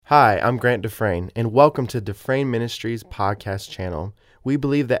Hi, I'm Grant Dufresne, and welcome to Dufresne Ministries podcast channel. We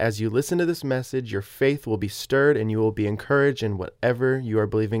believe that as you listen to this message, your faith will be stirred and you will be encouraged in whatever you are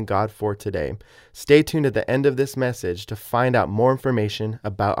believing God for today. Stay tuned at the end of this message to find out more information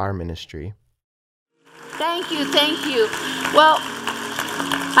about our ministry. Thank you. Well,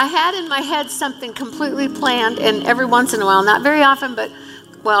 I had in my head something completely planned, and every once in a while, not very often, but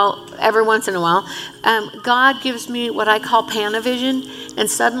every once in a while, God gives me what I call Panavision, and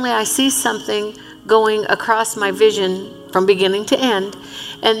suddenly I see something going across my vision from beginning to end,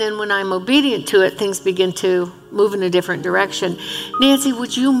 and then when I'm obedient to it, things begin to move in a different direction. Nancy,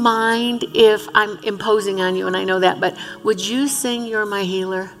 would you mind if I'm imposing on you, and I know that, but would you sing You're My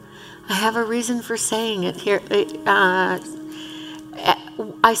Healer? I have a reason for saying it here.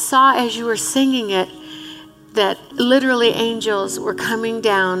 I saw as you were singing it, that literally angels were coming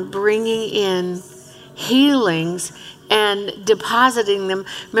down, bringing in healings and depositing them.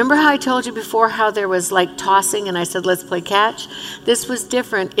 Remember how I told you before how there was like tossing and I said, let's play catch? This was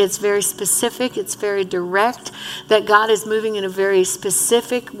different. It's very specific. It's very direct, that God is moving in a very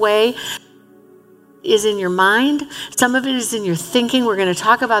specific way. Is in your mind. Some of it is in your thinking. We're going to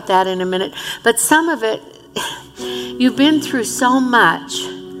talk about that in a minute. But some of it, you've been through so much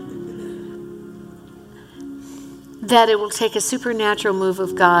that it will take a supernatural move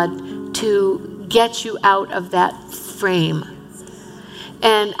of God to get you out of that frame.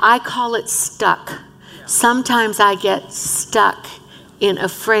 And I call it stuck. Sometimes I get stuck in a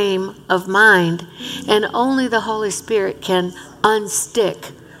frame of mind, and only the Holy Spirit can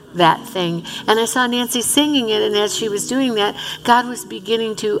unstick that thing. And I saw Nancy singing it, and as she was doing that, God was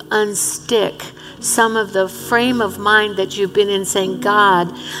beginning to unstick some of the frame of mind that you've been in, saying,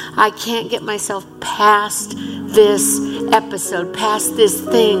 God, I can't get myself past this episode, past this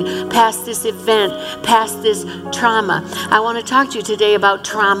thing, past this event, past this trauma. I want to talk to you today about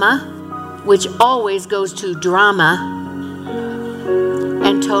trauma, which always goes to drama,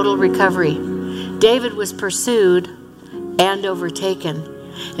 and total recovery. David was pursued and overtaken.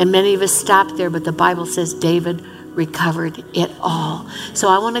 And many of us stopped there, but the Bible says David recovered it all. So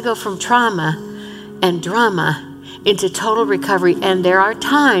I want to go from trauma and drama into total recovery. And there are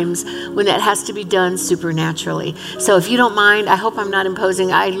times when that has to be done supernaturally. So if you don't mind, I hope I'm not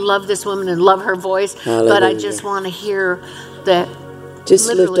imposing. I love this woman and love her voice. Hallelujah. But I just want to hear that. Just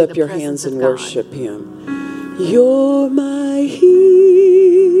lift up your hands and worship Him. You're my healer.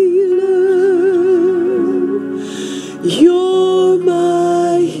 You're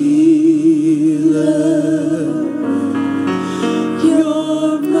my healer.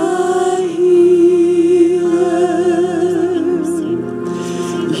 You're my healer.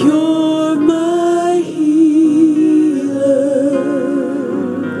 You're my healer.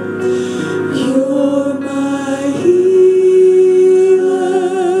 You're my healer.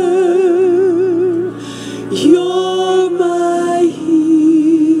 You're my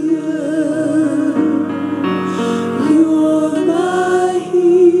healer. You're my healer.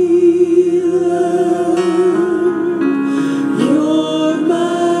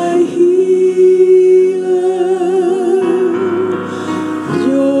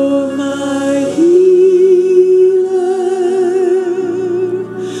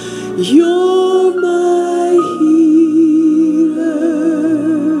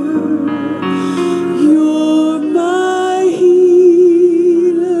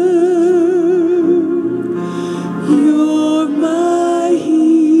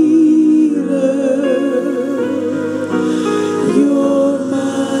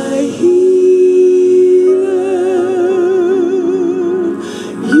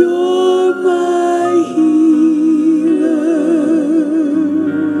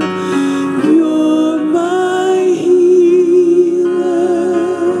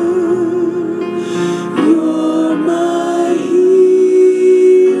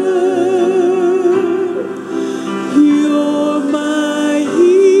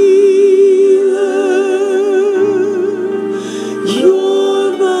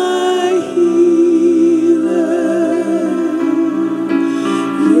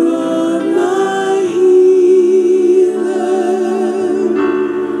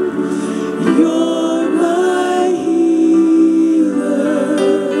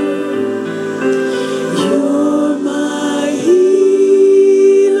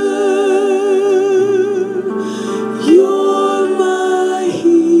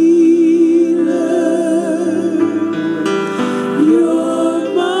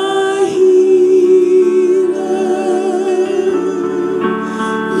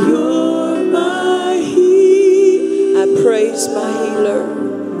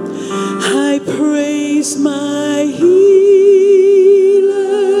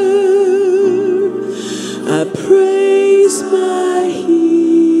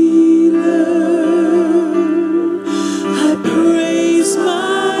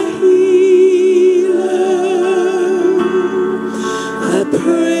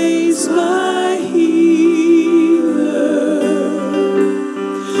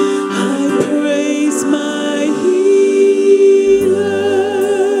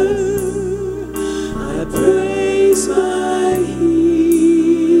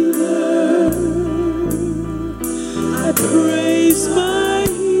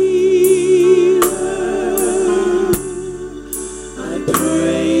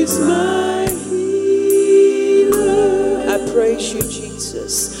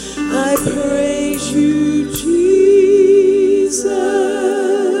 praise you, Jesus.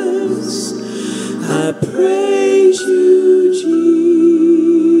 I praise you,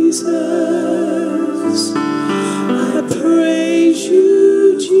 Jesus. I praise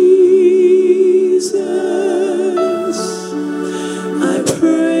you, Jesus. I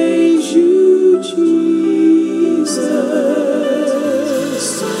praise you, Jesus.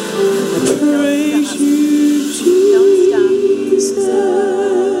 I praise you, Jesus.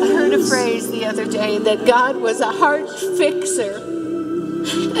 I heard a phrase the other day that God was a heart fixer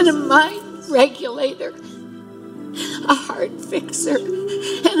and a mind regulator. A heart fixer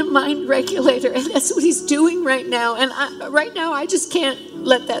and a mind regulator, and that's what he's doing right now. And right now I just can't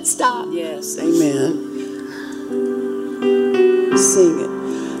let that stop. Yes, amen. Sing it.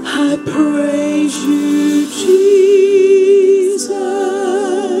 I praise you, Jesus.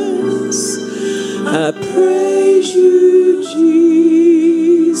 I praise you,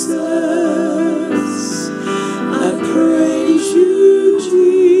 Jesus. I praise you,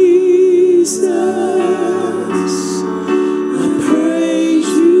 Jesus. I praise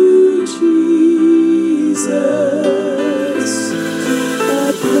you, Jesus.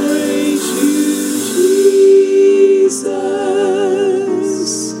 I praise you, Jesus.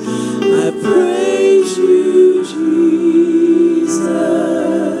 I praise you, Jesus.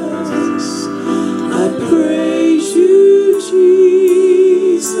 I praise you,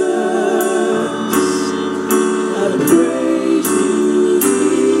 Jesus. I praise you,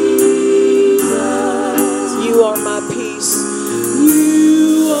 Jesus. You are my peace.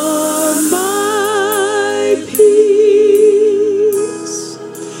 You are my peace.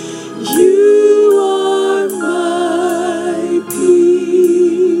 You are my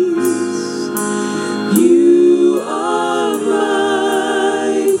peace. You are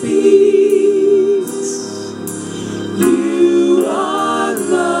my peace. You are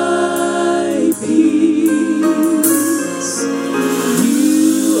my peace.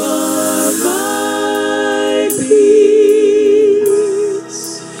 You are my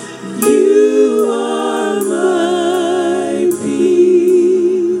peace. You are my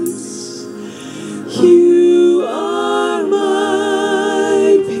peace. You are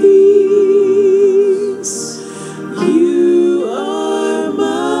my peace. You are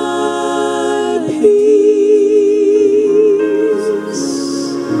my peace.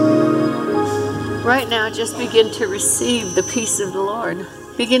 Right now, just begin to receive the peace of the Lord.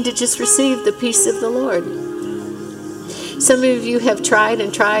 Begin to just receive the peace of the Lord. Some of you have tried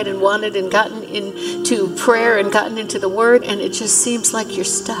and wanted and gotten into prayer and gotten into the Word, and it just seems like you're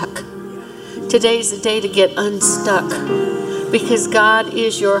stuck. Today's the day to get unstuck, because God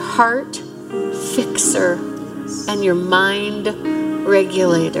is your heart fixer and your mind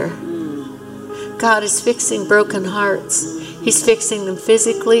regulator. God is fixing broken hearts. He's fixing them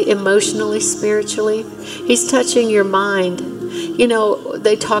physically, emotionally, spiritually. He's touching your mind. You know,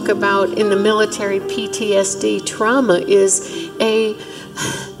 they talk about in the military, PTSD, trauma is a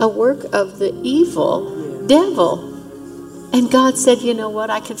work of the evil devil. And God said, you know what,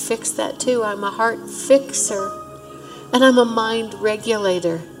 I can fix that too. I'm a heart fixer and I'm a mind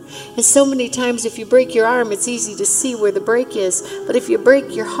regulator. And so many times if you break your arm, it's easy to see where the break is. But if you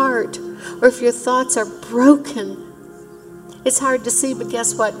break your heart, or if your thoughts are broken, it's hard to see, but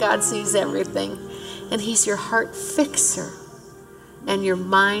guess what? God sees everything. And He's your heart fixer and your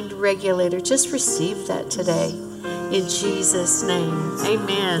mind regulator. Just receive that today in Jesus' name.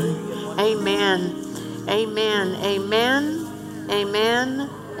 Amen. Amen. Amen. Amen. Amen.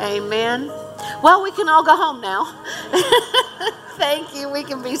 Amen. Well, we can all go home now. Thank you. We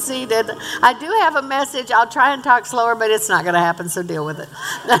can be seated. I do have a message. I'll try and talk slower, but it's not going to happen, so deal with it.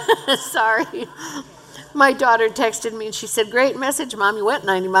 Sorry. My daughter texted me and she said, "Great message, Mom. You went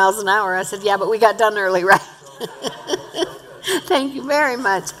 90 miles an hour." I said, "Yeah, but we got done early, right?" Thank you very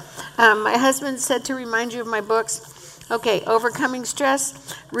much. My husband said to remind you of my books. Okay, Overcoming Stress,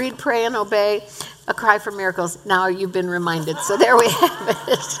 Read, Pray, and Obey, A Cry for Miracles. Now you've been reminded. So there we have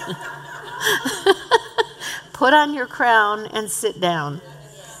it. Put on your crown and sit down.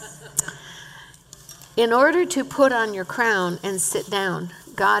 In order to put on your crown and sit down,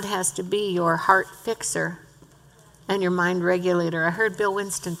 God has to be your heart fixer and your mind regulator. I heard Bill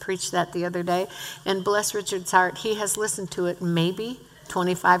Winston preach that the other day, and bless Richard's heart, he has listened to it maybe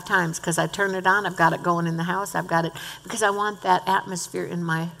 25 times because I turn it on. I've got it going in the house. I've got it because I want that atmosphere in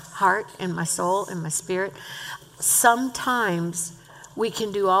my heart, in my soul, in my spirit. Sometimes we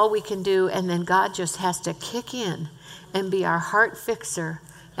can do all we can do, and then God just has to kick in and be our heart fixer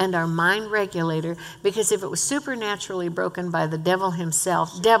and our mind regulator, because if it was supernaturally broken by the devil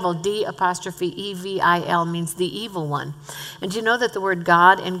himself, devil, D''EVIL, means the evil one. And do you know that the word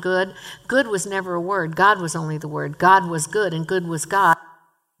God and good was never a word. God was only the word. God was good and good was God.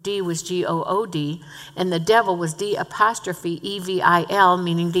 D was G-O-O-D, and the devil was D''EVIL,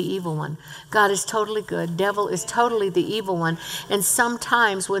 meaning the evil one. God is totally good. Devil is totally the evil one. And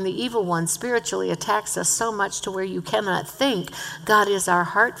sometimes when the evil one spiritually attacks us so much to where you cannot think, God is our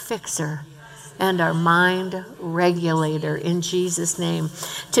heart fixer and our mind regulator in Jesus' name.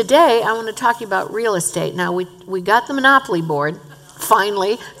 Today, I want to talk to you about real estate. Now, we got the Monopoly board.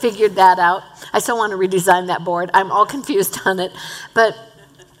 Finally figured that out. I still want to redesign that board. I'm all confused on it. But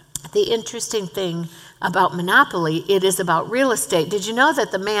the interesting thing about Monopoly, it is about real estate. Did you know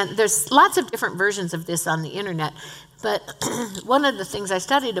that there's lots of different versions of this on the internet, but one of the things I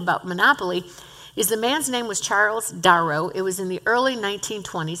studied about Monopoly is the man's name was Charles Darrow. It was in the early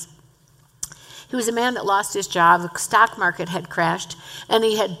 1920s. He was a man that lost his job. The stock market had crashed, and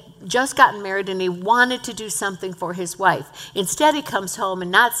he had just gotten married, and he wanted to do something for his wife. Instead, he comes home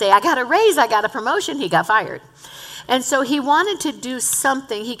and not say, I got a raise, I got a promotion. He got fired. And so he wanted to do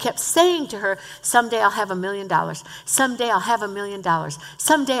something. He kept saying to her, someday I'll have $1 million. Someday I'll have $1 million.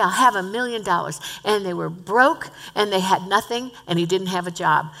 Someday I'll have $1 million. And they were broke and they had nothing and he didn't have a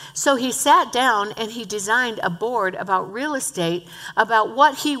job. So he sat down and he designed a board about real estate, about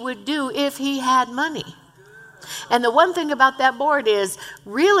what he would do if he had money. And the one thing about that board is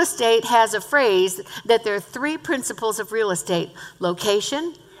real estate has a phrase that there are 3 principles of real estate: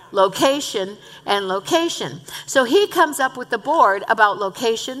 location, location, and location. So he comes up with the board about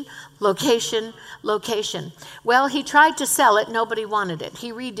location, location, location. Well, he tried to sell it. Nobody wanted it.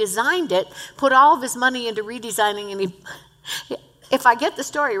 He redesigned it, put all of his money into redesigning, and if I get the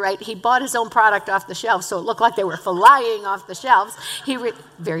story right, he bought his own product off the shelves, so it looked like they were flying off the shelves.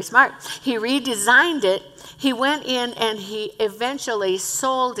 Very smart. He redesigned it. He went in and he eventually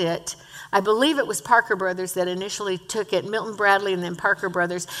sold it. I believe it was Parker Brothers that initially took it, Milton Bradley and then Parker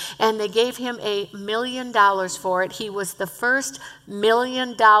Brothers, and they gave him $1 million for it. He was the first $1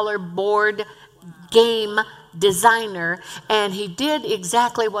 million board game designer, and he did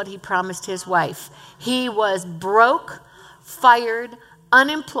exactly what he promised his wife. He was broke, fired,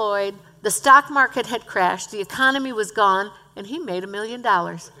 unemployed, the stock market had crashed, the economy was gone, and he made $1 million.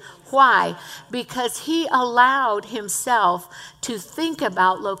 Why? Because he allowed himself to think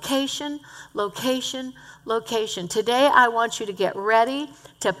about location, location, location. Today, I want you to get ready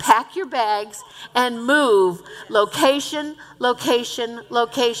to pack your bags and move. Location, location,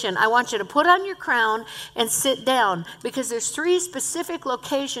 location. I want you to put on your crown and sit down, because there's 3 specific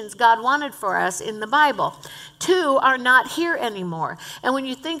locations God wanted for us in the Bible. 2 are not here anymore. And when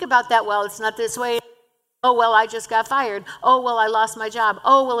you think about that, well, it's not this way. Oh, well, I just got fired. Oh, well, I lost my job.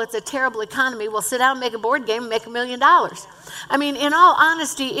 Oh, well, it's a terrible economy. Well, sit down, make a board game, and make $1 million. I mean, in all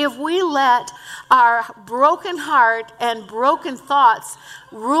honesty, if we let our broken heart and broken thoughts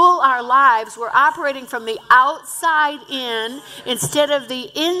rule our lives, we're operating from the outside in instead of the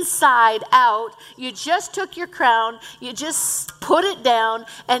inside out. You just took your crown, you just put it down,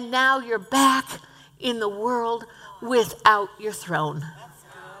 and now you're back in the world without your throne.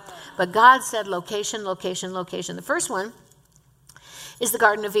 But God said location, location, location. The first one is the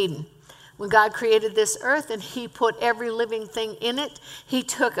Garden of Eden. When God created this earth and he put every living thing in it, he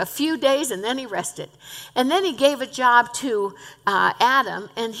took a few days and then he rested. And then he gave a job to Adam,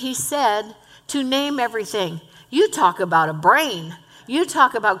 and he said to name everything. You talk about a brain. You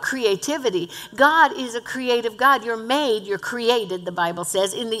talk about creativity. God is a creative God. You're made, you're created, the Bible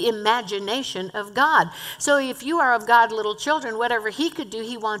says, in the imagination of God. So if you are of God, little children, whatever he could do,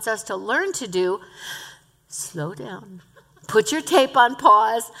 he wants us to learn to do. Slow down. Put your tape on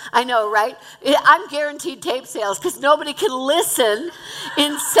pause. I know, right? I'm guaranteed tape sales because nobody can listen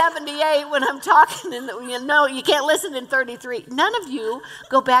in 78 when I'm talking. You can't listen in 33. None of you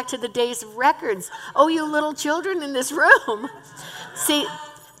go back to the days of records. Oh, you little children in this room. See,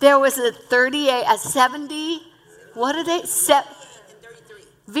 there was a 38, a 70, what are they?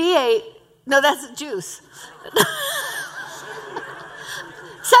 V8. No, that's a juice.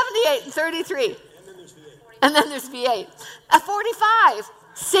 78 and 33. And then there's V8. A 45.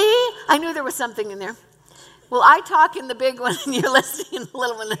 See? I knew there was something in there. Well, I talk in the big one and you're listening in the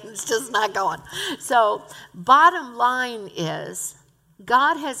little one and it's just not going. So, bottom line is,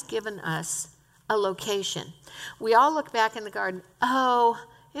 God has given us a location. We all look back in the garden. Oh,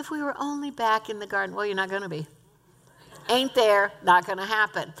 if we were only back in the garden. Well, you're not going to be. Ain't there, not going to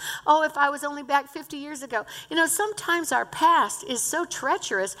happen. Oh, if I was only back 50 years ago. You know, sometimes our past is so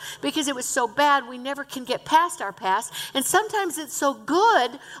treacherous because it was so bad we never can get past our past. And sometimes it's so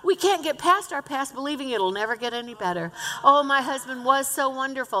good we can't get past our past believing it'll never get any better. Oh, my husband was so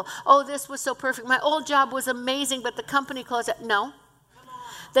wonderful. Oh, this was so perfect. My old job was amazing, but the company closed. No.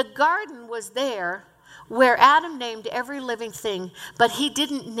 The garden was there where Adam named every living thing, but he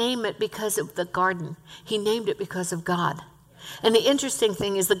didn't name it because of the garden. He named it because of God. And the interesting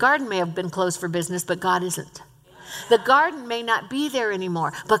thing is the garden may have been closed for business, but God isn't. The garden may not be there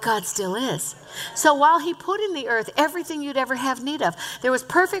anymore, but God still is. So while he put in the earth everything you'd ever have need of, there was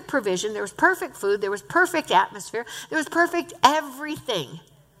perfect provision, there was perfect food, there was perfect atmosphere, there was perfect everything,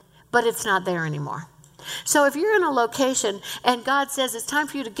 but it's not there anymore. So if you're in a location and God says it's time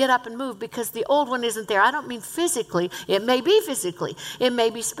for you to get up and move because the old one isn't there, I don't mean physically. It may be physically. It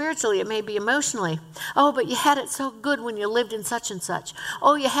may be spiritually. It may be emotionally. Oh, but you had it so good when you lived in such and such.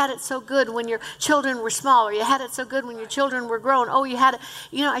 Oh, you had it so good when your children were small, or you had it so good when your children were grown. Oh, you had it.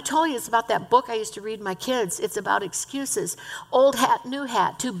 You know, I told you it's about that book I used to read my kids. It's about excuses. Old hat, new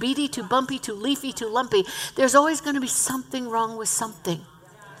hat. Too beady, too bumpy, too leafy, too lumpy. There's always going to be something wrong with something.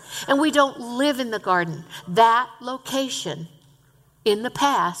 And we don't live in the garden. That location in the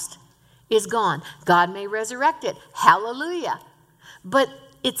past is gone. God may resurrect it. Hallelujah. But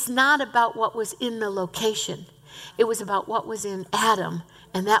it's not about what was in the location. It was about what was in Adam,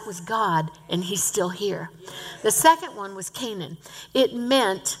 and that was God, and he's still here. The second one was Canaan. It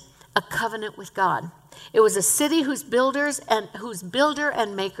meant a covenant with God. It was a city whose builder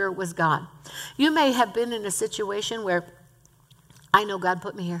and maker was God. You may have been in a situation where I know God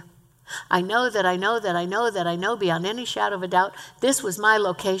put me here. I know beyond any shadow of a doubt, this was my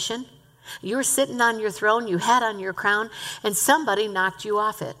location. You were sitting on your throne, you had on your crown, and somebody knocked you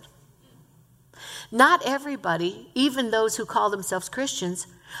off it. Not everybody, even those who call themselves Christians,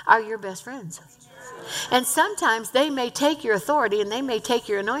 are your best friends. And sometimes they may take your authority and they may take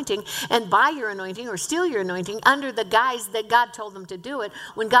your anointing and buy your anointing or steal your anointing under the guise that God told them to do it,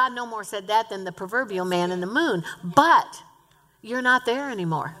 when God no more said that than the proverbial man in the moon. But you're not there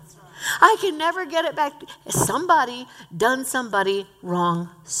anymore. I can never get it back. Somebody done somebody wrong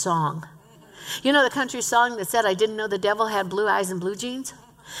song. You know the country song that said, I didn't know the devil had blue eyes and blue jeans?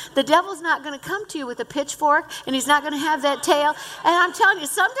 The devil's not going to come to you with a pitchfork, and he's not going to have that tail. And I'm telling you,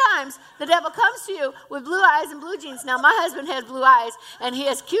 sometimes the devil comes to you with blue eyes and blue jeans. Now, my husband has blue eyes, and he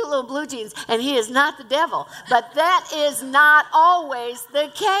has cute little blue jeans, and he is not the devil. But that is not always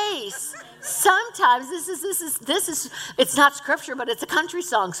the case. Sometimes this is it's not scripture, but it's a country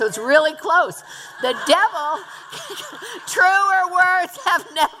song, so it's really close. The devil, truer words have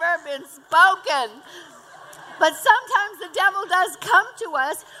never been spoken. But sometimes the devil does come to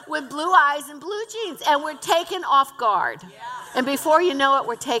us with blue eyes and blue jeans, and we're taken off guard. And before you know it,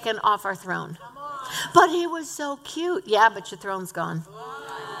 we're taken off our throne. But he was so cute. Yeah, but your throne's gone.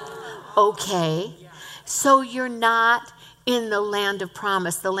 Okay. So you're not in the land of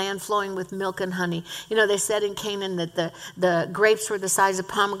promise, the land flowing with milk and honey. You know, they said in Canaan that the grapes were the size of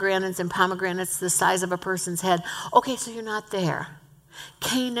pomegranates and pomegranates the size of a person's head. Okay, so you're not there.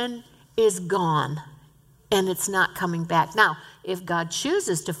 Canaan is gone. And it's not coming back. Now, if God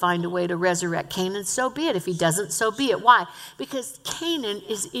chooses to find a way to resurrect Canaan, so be it. If he doesn't, so be it. Why? Because Canaan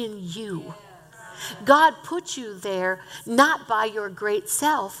is in you. God put you there not by your great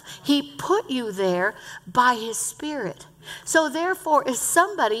self. He put you there by his Spirit. So therefore, if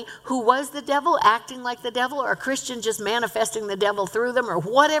somebody who was the devil acting like the devil, or a Christian just manifesting the devil through them, or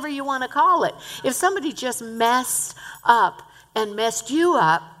whatever you want to call it, if somebody just messed up and messed you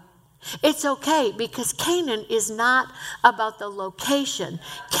up, it's okay, because Canaan is not about the location.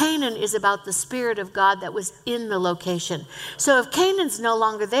 Canaan is about the Spirit of God that was in the location. So if Canaan's no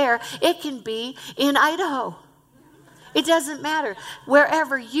longer there, it can be in Idaho. It doesn't matter.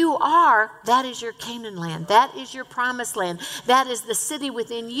 Wherever you are, that is your Canaan land. That is your promised land. That is the city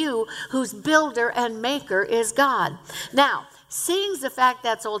within you whose builder and maker is God. Now, seeing the fact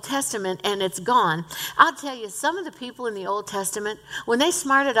that's Old Testament and it's gone, I'll tell you, some of the people in the Old Testament, when they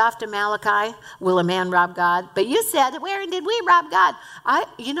smarted off to Malachi, will a man rob God? But you said, wherein did we rob God?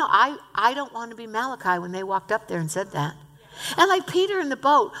 I don't want to be Malachi when they walked up there and said that. And like Peter in the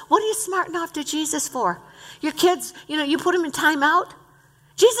boat, what are you smarting off to Jesus for? Your kids, you put them in timeout.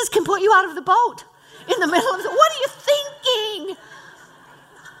 Jesus can put you out of the boat in the middle of what are you thinking?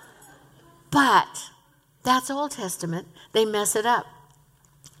 But that's Old Testament. They mess it up.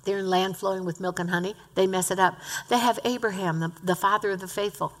 They're in land flowing with milk and honey. They mess it up. They have Abraham, the father of the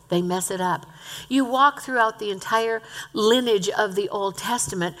faithful. They mess it up. You walk throughout the entire lineage of the Old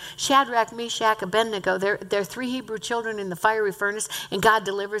Testament. Shadrach, Meshach, Abednego, they're 3 Hebrew children in the fiery furnace, and God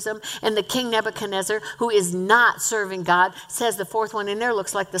delivers them. And the king Nebuchadnezzar, who is not serving God, says the 4th one in there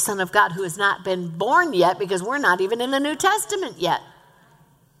looks like the Son of God, who has not been born yet, because we're not even in the New Testament yet.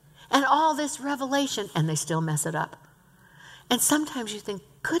 And all this revelation, and they still mess it up. And sometimes you think,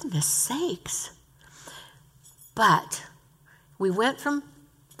 goodness sakes. But we went from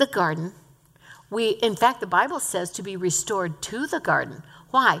the garden. In fact, the Bible says to be restored to the garden.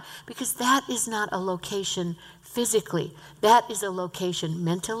 Why? Because that is not a location physically. That is a location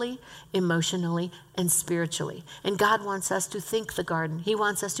mentally, emotionally, and spiritually. And God wants us to think the garden. He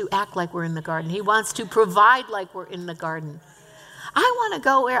wants us to act like we're in the garden. He wants to provide like we're in the garden. I want to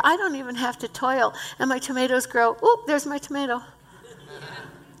go where I don't even have to toil and my tomatoes grow. Oop, there's my tomato.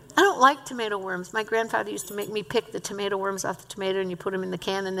 I don't like tomato worms. My grandfather used to make me pick the tomato worms off the tomato, and you put them in the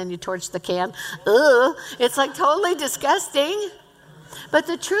can, and then you torch the can. Ugh, it's like totally disgusting. But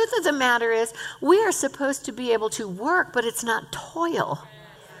the truth of the matter is, we are supposed to be able to work, but it's not toil.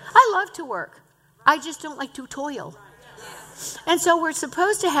 I love to work. I just don't like to toil. And so we're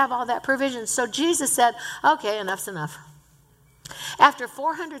supposed to have all that provision. So Jesus said, okay, enough's enough. After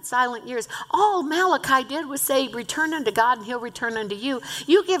 400 silent years, all Malachi did was say, return unto God and he'll return unto you.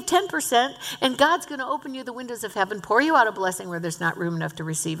 You give 10% and God's going to open you the windows of heaven, pour you out a blessing where there's not room enough to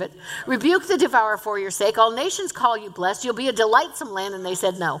receive it. Rebuke the devourer for your sake. All nations call you blessed. You'll be a delightsome land. And they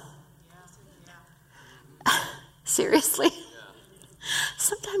said no. Seriously?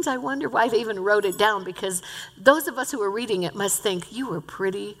 Sometimes I wonder why they even wrote it down, because those of us who are reading it must think you were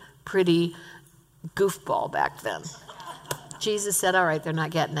pretty goofball back then. Jesus said, all right, they're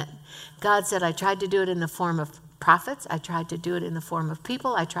not getting it. God said, I tried to do it in the form of prophets. I tried to do it in the form of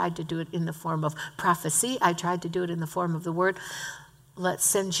people. I tried to do it in the form of prophecy. I tried to do it in the form of the word. Let's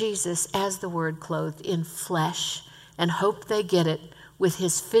send Jesus as the word clothed in flesh and hope they get it with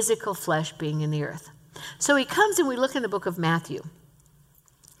his physical flesh being in the earth. So he comes and we look in the book of Matthew.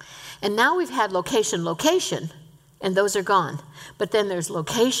 And now we've had location, and those are gone. But then there's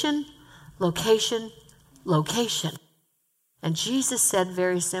location. And Jesus said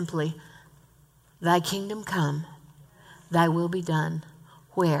very simply, thy kingdom come, thy will be done.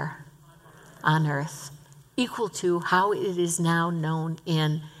 Where? On earth. Equal to how it is now known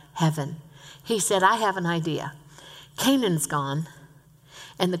in heaven. He said, I have an idea. Canaan's gone,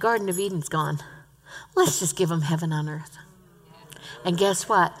 and the Garden of Eden's gone. Let's just give them heaven on earth. And guess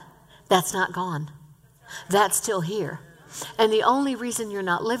what? That's not gone. That's still here. And the only reason you're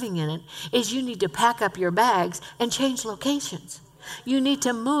not living in it is you need to pack up your bags and change locations. You need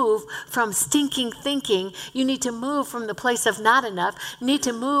to move from stinking thinking. You need to move from the place of not enough. Need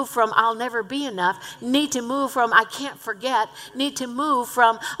to move from I'll never be enough. Need to move from I can't forget. Need to move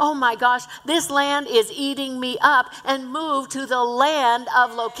from, oh my gosh, this land is eating me up, and move to the land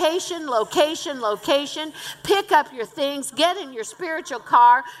of location. Pick up your things, get in your spiritual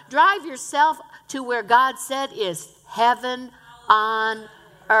car, drive yourself to where God said is heaven on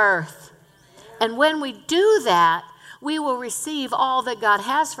earth. And when we do that, we will receive all that God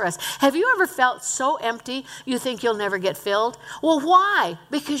has for us. Have you ever felt so empty you think you'll never get filled? Well, why?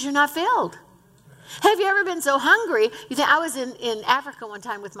 Because you're not filled. Have you ever been so hungry? You think, I was in Africa one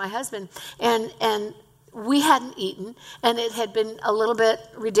time with my husband, and we hadn't eaten, and it had been a little bit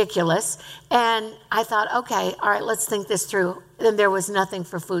ridiculous. And I thought, okay, all right, let's think this through. And there was nothing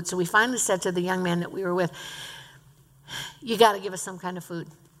for food. So we finally said to the young man that we were with, you got to give us some kind of food.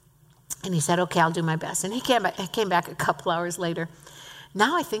 And he said, okay, I'll do my best. And he came back a couple hours later.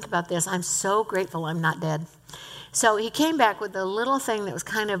 Now I think about this, I'm so grateful I'm not dead. So he came back with a little thing that was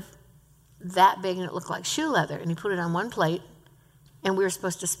kind of that big, and it looked like shoe leather. And he put it on one plate, and we were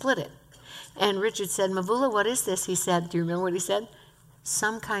supposed to split it. And Richard said, Mavula, what is this? He said, do you remember what he said?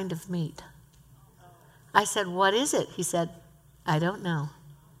 Some kind of meat. I said, what is it? He said, I don't know.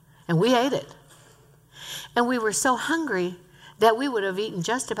 And we ate it. And we were so hungry that we would have eaten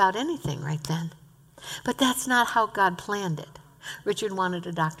just about anything right then. But that's not how God planned it. Richard wanted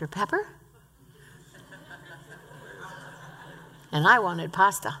a Dr. Pepper. And I wanted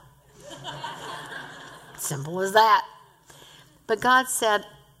pasta. Simple as that. But God said,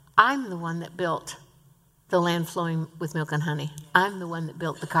 I'm the one that built the land flowing with milk and honey. I'm the one that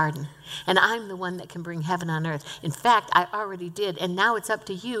built the garden. And I'm the one that can bring heaven on earth. In fact, I already did. And now it's up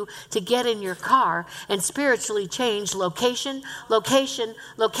to you to get in your car and spiritually change location,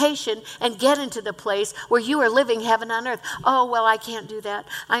 and get into the place where you are living heaven on earth. Oh, well, I can't do that.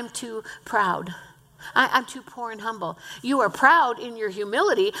 I'm too proud. I'm too poor and humble. You are proud in your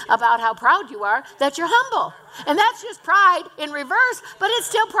humility about how proud you are that you're humble. And that's just pride in reverse, but it's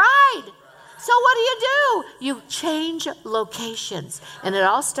still pride. So what do? You change locations. And it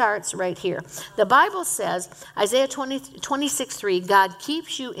all starts right here. The Bible says, Isaiah 26:3, God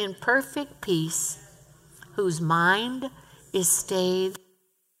keeps you in perfect peace, whose mind is stayed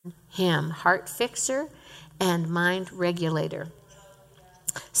on him. Heart fixer and mind regulator.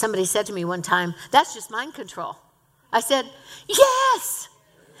 Somebody said to me one time, that's just mind control. I said, yes,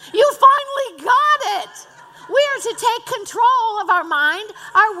 you finally got it. We are to take control of our mind,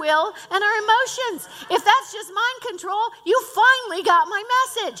 our will, and our emotions. If that's just mind control, you finally got my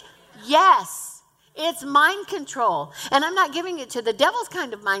message. Yes, it's mind control. And I'm not giving it to the devil's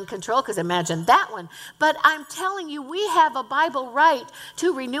kind of mind control, because imagine that one. But I'm telling you, we have a Bible right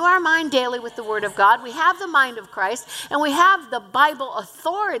to renew our mind daily with the Word of God. We have the mind of Christ, and we have the Bible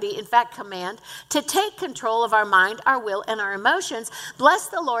authority, in fact, command, to take control of our mind, our will, and our emotions. Bless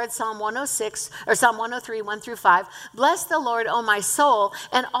the Lord, Psalm 106, or Psalm 103, 1 through 5. Bless the Lord, O my soul,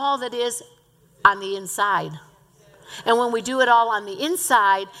 and all that is on the inside. And when we do it all on the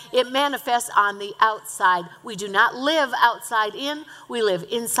inside, it manifests on the outside. We do not live outside in, we live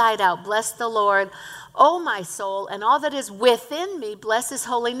inside out. Bless the Lord, O my soul, and all that is within me, bless his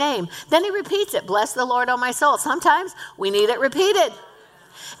holy name. Then he repeats it, bless the Lord, O my soul. Sometimes we need it repeated.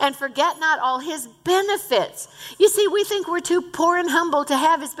 And forget not all his benefits. You see, we think we're too poor and humble to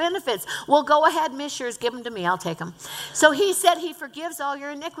have his benefits. Well, go ahead, Mishers, give them to me. I'll take them. So he said he forgives all your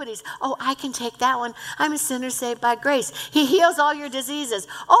iniquities. Oh, I can take that one. I'm a sinner saved by grace. He heals all your diseases.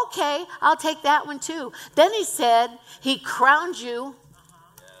 Okay, I'll take that one too. Then he said he crowned you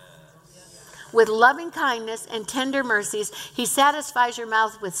with loving kindness and tender mercies. He satisfies your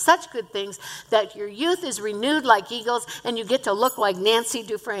mouth with such good things that your youth is renewed like eagles and you get to look like Nancy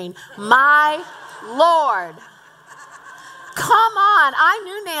Dufresne. My Lord. Come on. I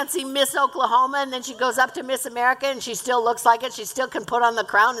knew Nancy, Miss Oklahoma, and then she goes up to Miss America and she still looks like it. She still can put on the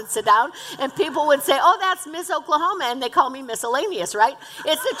crown and sit down. And people would say, oh, that's Miss Oklahoma. And they call me miscellaneous, right?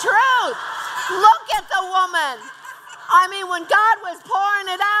 It's the truth. Look at the woman. I mean, when God was pouring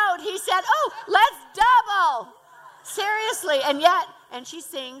it out, he said, oh, let's double. Seriously. And she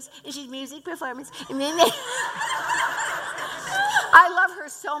sings, and she's music performance. And then I love her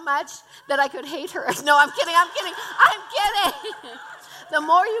so much that I could hate her. No, I'm kidding. The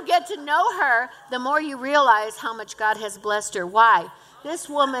more you get to know her, the more you realize how much God has blessed her. Why? This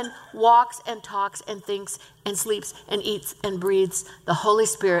woman walks and talks and thinks and sleeps and eats and breathes the Holy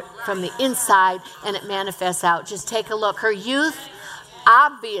Spirit from the inside, and it manifests out. Just take a look. Her youth,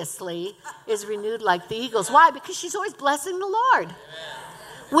 obviously, is renewed like the eagles. Why? Because she's always blessing the Lord.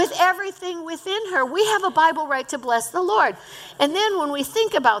 With everything within her, we have a Bible right to bless the Lord. And then when we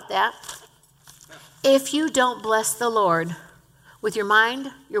think about that, if you don't bless the Lord with your mind,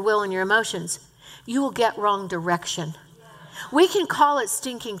 your will, and your emotions, you will get wrong direction. We can call it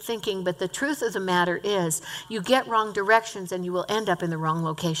stinking thinking, but the truth of the matter is you get wrong directions and you will end up in the wrong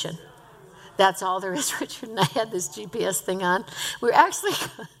location. That's all there is, Richard. And I had this GPS thing on. We were actually,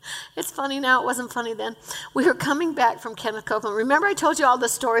 it's funny now, it wasn't funny then. We were coming back from Kenneth Copeland. Remember I told you all the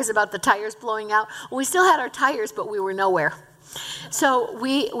stories about the tires blowing out? Well, we still had our tires, but we were nowhere. So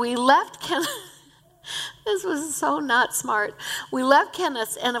we left Kenneth. This was so not smart. We left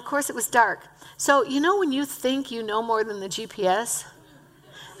Kenneth's, and of course it was dark. So, you know when you think you know more than the GPS?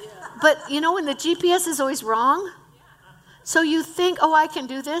 But you know when the GPS is always wrong? So you think, oh, I can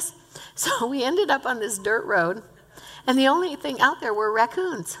do this? So we ended up on this dirt road, and the only thing out there were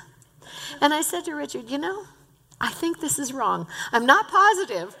raccoons. And I said to Richard, you know, I think this is wrong. I'm not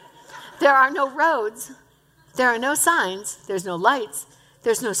positive. There are no roads. There are no signs. There's no lights.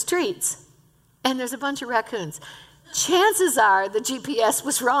 There's no streets. And there's a bunch of raccoons. Chances are the GPS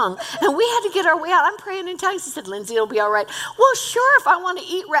was wrong, and we had to get our way out. I'm praying in tongues. He said, Lindsay, it'll be all right. Well, sure, if I want to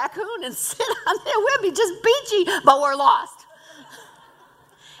eat raccoon and sit on there with me, just beachy, but we're lost.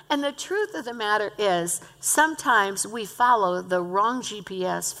 And the truth of the matter is, sometimes we follow the wrong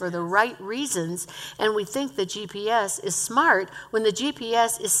GPS for the right reasons, and we think the GPS is smart when the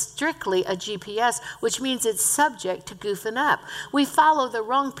GPS is strictly a GPS, which means it's subject to goofing up. We follow the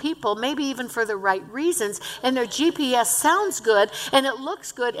wrong people, maybe even for the right reasons, and their GPS sounds good, and it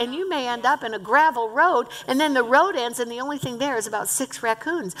looks good, and you may end up in a gravel road, and then the road ends, and the only thing there is about 6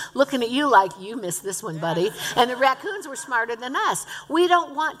 raccoons looking at you like, you missed this one, buddy. And the raccoons were smarter than us. We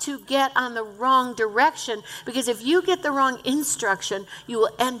don't want to get on the wrong direction, because if you get the wrong instruction, you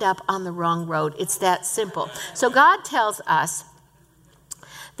will end up on the wrong road. It's that simple. So God tells us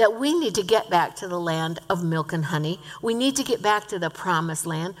that we need to get back to the land of milk and honey. We need to get back to the promised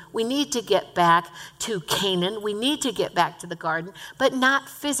land. We need to get back to Canaan. We need to get back to the garden, but not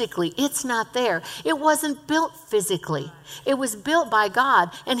physically. It's not there. It wasn't built physically. It was built by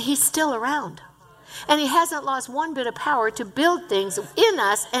God, and he's still around. And he hasn't lost one bit of power to build things in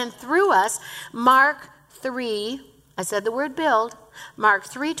us and through us. Mark 3, I said the word build, Mark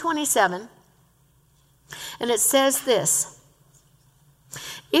 3:27, and it says this: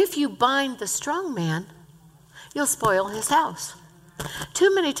 if you bind the strong man, you'll spoil his house.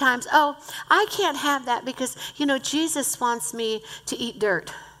 Too many times, oh, I can't have that because, Jesus wants me to eat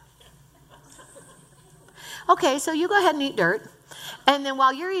dirt. Okay, so you go ahead and eat dirt. And then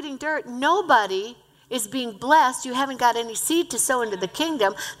while you're eating dirt, nobody is being blessed. You haven't got any seed to sow into the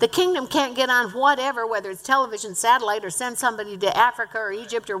kingdom. The kingdom can't get on whatever, whether it's television, satellite, or send somebody to Africa or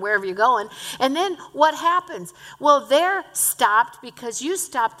Egypt or wherever you're going. And then what happens? Well, they're stopped because you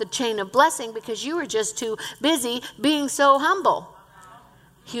stopped the chain of blessing because you were just too busy being so humble.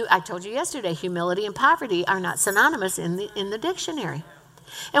 I told you yesterday, humility and poverty are not synonymous in the dictionary.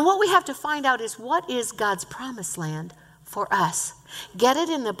 And what we have to find out is, what is God's promised land for us? Get it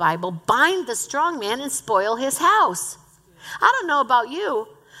in the Bible, bind the strong man and spoil his house. I don't know about you,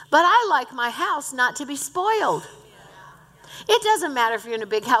 but I like my house not to be spoiled. It doesn't matter if you're in a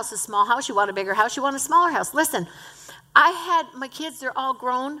big house, a small house, you want a bigger house, you want a smaller house. Listen, I had my kids, they're all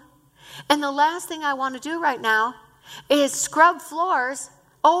grown, and the last thing I want to do right now is scrub floors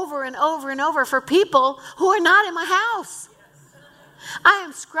over and over and over for people who are not in my house. I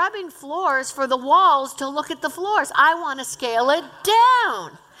am scrubbing floors for the walls to look at the floors. I want to scale it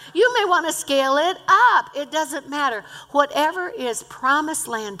down. You may want to scale it up. It doesn't matter. Whatever is promised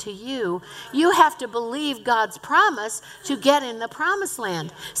land to you, you have to believe God's promise to get in the promised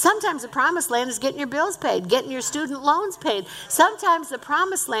land. Sometimes the promised land is getting your bills paid, getting your student loans paid. Sometimes the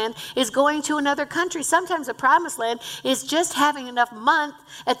promised land is going to another country. Sometimes the promised land is just having enough month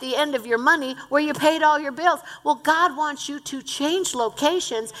at the end of your money where you paid all your bills. Well, God wants you to change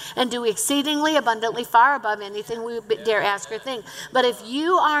locations and do exceedingly abundantly far above anything we dare ask or think. But if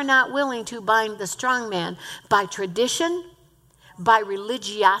you are not willing to bind the strong man by tradition, by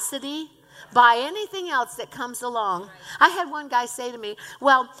religiosity, by anything else that comes along. I had one guy say to me,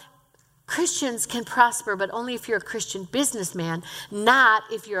 well, Christians can prosper, but only if you're a Christian businessman, not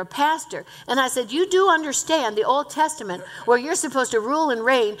if you're a pastor. And I said, you do understand the Old Testament where you're supposed to rule and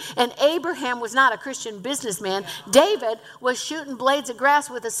reign, and Abraham was not a Christian businessman. David was shooting blades of grass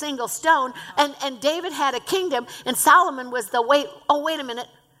with a single stone, and David had a kingdom, and Solomon was the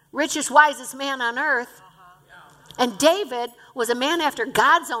richest, wisest man on earth. And David was a man after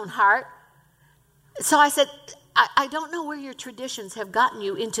God's own heart. So I said, I don't know where your traditions have gotten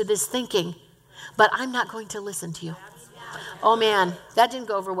you into this thinking, but I'm not going to listen to you. Oh man, that didn't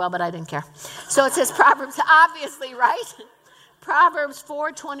go over well, but I didn't care. So it says Proverbs, obviously, right? Proverbs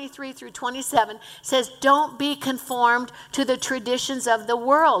 4:23 through 27 says, don't be conformed to the traditions of the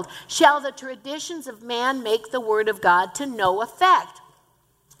world. Shall the traditions of man make the word of God to no effect?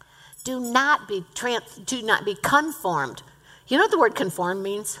 Do not be conformed. You know what the word conform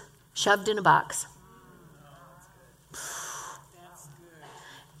means? Shoved in a box.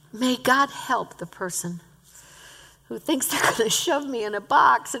 May God help the person who thinks they're going to shove me in a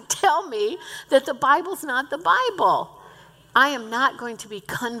box and tell me that the Bible's not the Bible. I am not going to be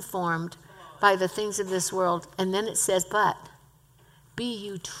conformed by the things of this world. And then it says, but be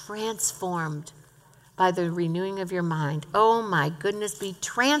you transformed by the renewing of your mind. Oh my goodness, be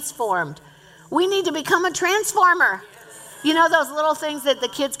transformed. We need to become a transformer. You know those little things that the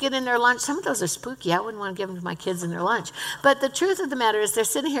kids get in their lunch? Some of those are spooky. I wouldn't want to give them to my kids in their lunch. But the truth of the matter is they're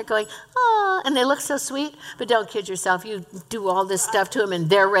sitting here going, oh, and they look so sweet. But don't kid yourself. You do all this stuff to them and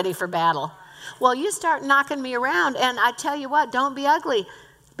they're ready for battle. Well, you start knocking me around, and I tell you what, don't be ugly,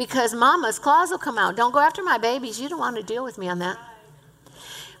 because mama's claws will come out. Don't go after my babies. You don't want to deal with me on that.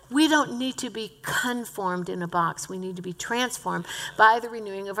 We don't need to be conformed in a box. We need to be transformed by the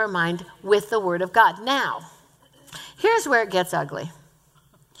renewing of our mind with the Word of God. Now, here's where it gets ugly.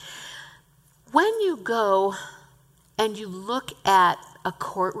 When you go and you look at a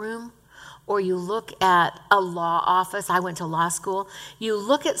courtroom or you look at a law office, I went to law school, you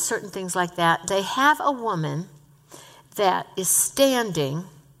look at certain things like that, they have a woman that is standing,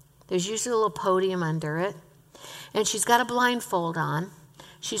 there's usually a little podium under it, and she's got a blindfold on.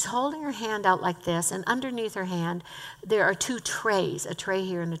 She's holding her hand out like this, and underneath her hand, there are two trays, a tray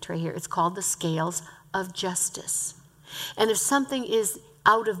here and a tray here. It's called the scales of justice. And if something is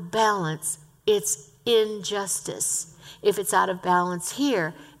out of balance, it's injustice. If it's out of balance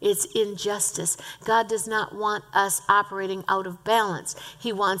here, it's injustice. God does not want us operating out of balance.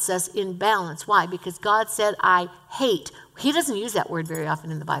 He wants us in balance. Why? Because God said, I hate. He doesn't use that word very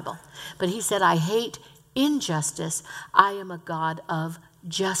often in the Bible. But he said, I hate injustice. I am a God of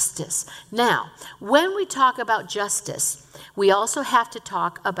justice. Now, when we talk about justice, we also have to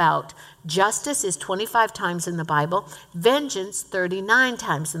talk about justice is 25 times in the Bible, vengeance 39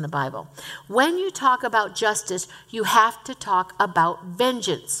 times in the Bible. When you talk about justice, you have to talk about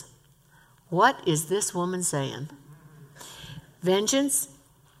vengeance. What is this woman saying? Vengeance,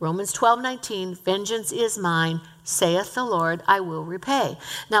 Romans 12:19, vengeance is mine, saith the Lord, I will repay.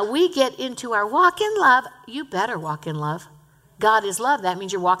 Now we get into our walk in love. You better walk in love. God is love. That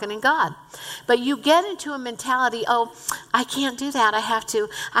means you're walking in God. But you get into a mentality, oh, I can't do that. I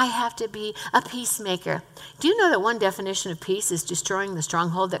have to be a peacemaker. Do you know that one definition of peace is destroying the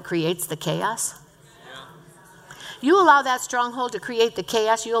stronghold that creates the chaos? Yeah. You allow that stronghold to create the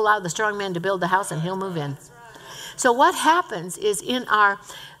chaos, you allow the strong man to build the house and he'll move in. So what happens is in our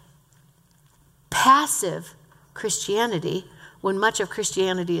passive Christianity, when much of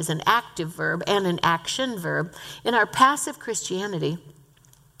Christianity is an active verb and an action verb, in our passive Christianity,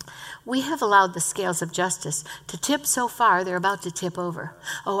 we have allowed the scales of justice to tip so far they're about to tip over.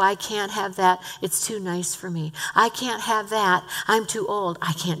 Oh, I can't have that. It's too nice for me. I can't have that. I'm too old.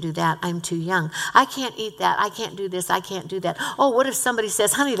 I can't do that. I'm too young. I can't eat that. I can't do this. I can't do that. Oh, what if somebody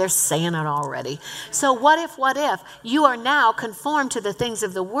says, honey, they're saying it already. So what if you are now conformed to the things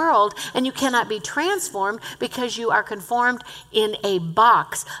of the world and you cannot be transformed because you are conformed in a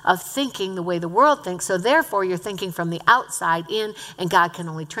box of thinking the way the world thinks. So therefore you're thinking from the outside in, and God can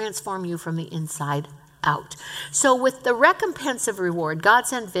only transform you from the inside out. So with the recompense of reward, God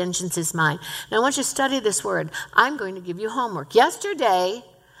said, vengeance is mine. Now I want you to study this word. I'm going to give you homework. Yesterday,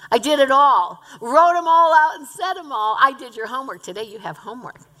 I did it all. Wrote them all out and said them all. I did your homework. Today you have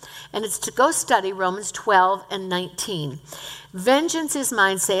homework. And it's to go study Romans 12:19. Vengeance is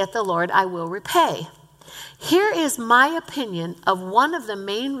mine, saith the Lord, I will repay. Here is my opinion of one of the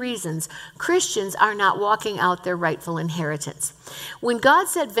main reasons Christians are not walking out their rightful inheritance. When God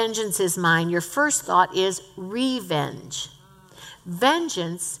said, vengeance is mine, your first thought is revenge.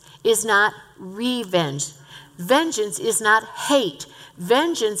 Vengeance is not revenge. Vengeance is not hate.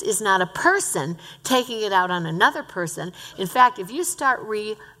 Vengeance is not a person taking it out on another person. In fact, if you start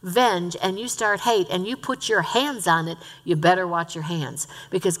revenge and you start hate and you put your hands on it, you better watch your hands,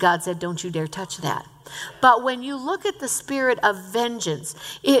 because God said, don't you dare touch that. But when you look at the spirit of vengeance,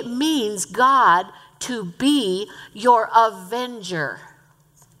 it means God to be your avenger.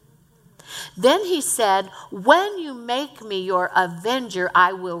 Then he said, when you make me your avenger,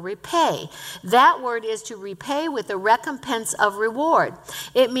 I will repay. That word is to repay with a recompense of reward.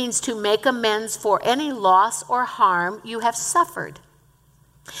 It means to make amends for any loss or harm you have suffered.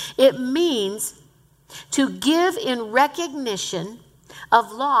 It means to give in recognition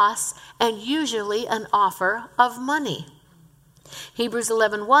of loss and usually an offer of money. Hebrews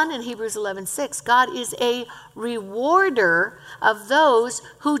 11:1 and Hebrews 11:6, God is a rewarder of those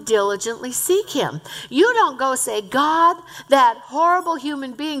who diligently seek him. You don't go say, God, that horrible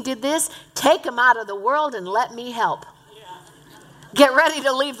human being did this, take him out of the world and let me help. Yeah. Get ready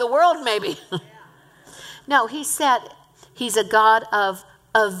to leave the world maybe. Yeah. No, he said he's a God of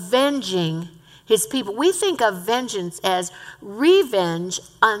avenging his people. We think of vengeance as revenge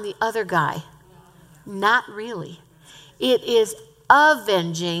on the other guy. Not really. It is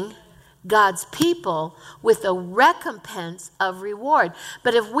avenging God's people with a recompense of reward.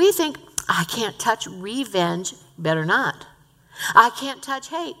 But if we think, I can't touch revenge, better not. I can't touch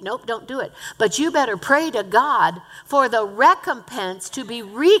hate. Nope, don't do it. But you better pray to God for the recompense to be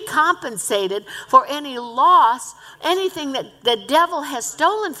recompensated for any loss, anything that the devil has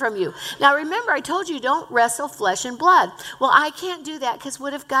stolen from you. Now remember, I told you don't wrestle flesh and blood. Well, I can't do that because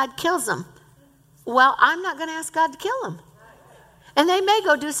what if God kills them? Well, I'm not going to ask God to kill them. And they may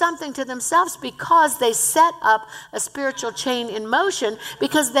go do something to themselves because they set up a spiritual chain in motion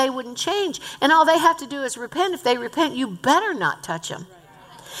because they wouldn't change. And all they have to do is repent. If they repent, you better not touch them.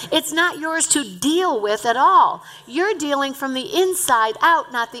 It's not yours to deal with at all. You're dealing from the inside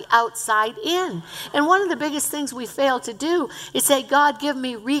out, not the outside in. And one of the biggest things we fail to do is say, God, give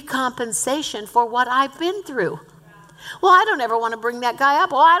me recompensation for what I've been through. Well, I don't ever want to bring that guy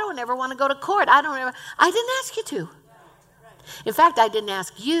up. Well, I don't ever want to go to court. I didn't ask you to. In fact, I didn't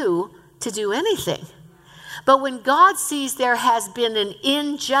ask you to do anything. But when God sees there has been an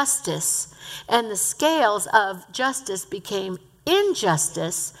injustice and the scales of justice became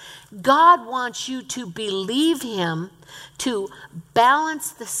injustice, God wants you to believe him to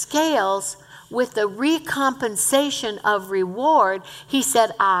balance the scales with the recompensation of reward, he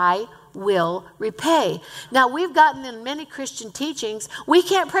said, I will repay. Now, we've gotten in many Christian teachings, we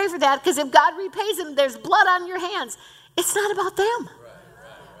can't pray for that because if God repays him, there's blood on your hands. It's not about them.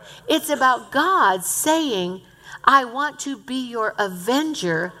 It's about God saying, I want to be your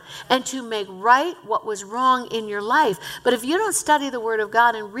avenger and to make right what was wrong in your life. But if you don't study the Word of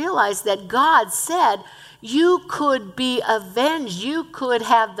God and realize that God said you could be avenged, you could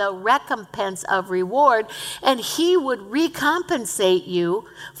have the recompense of reward, and he would recompensate you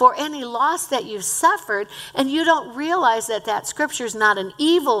for any loss that you've suffered, and you don't realize that that scripture is not an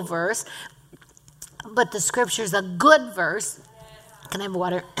evil verse, but the scripture is a good verse. Can I have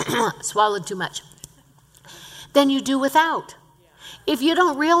water? Swallowed too much. Then you do without. If you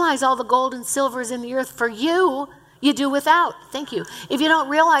don't realize all the gold and silver is in the earth for you, you do without. Thank you. If you don't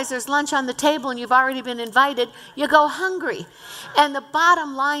realize there's lunch on the table and you've already been invited, you go hungry. And the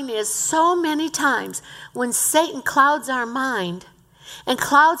bottom line is, so many times when Satan clouds our mind and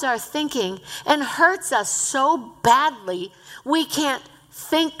clouds our thinking and hurts us so badly, we can't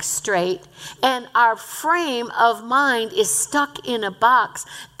think straight, and our frame of mind is stuck in a box.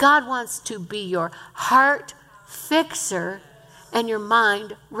 God wants to be your heart fixer and your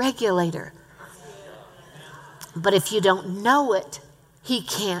mind regulator. But if you don't know it, he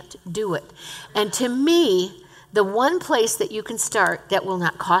can't do it. And to me, the one place that you can start that will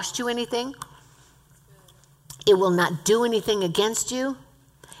not cost you anything, it will not do anything against you,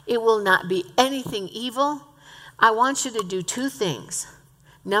 it will not be anything evil, I want you to do two things.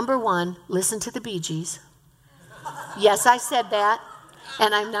 Number one, listen to the Bee Gees. Yes, I said that,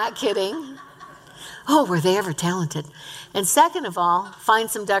 and I'm not kidding. Oh, were they ever talented? And second of all,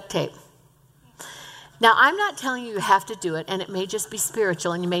 find some duct tape. Now, I'm not telling you have to do it, and it may just be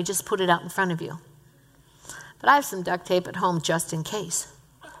spiritual, and you may just put it out in front of you. But I have some duct tape at home just in case.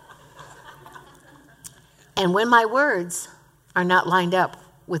 And when my words are not lined up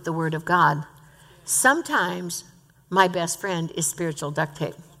with the Word of God, sometimes my best friend is spiritual duct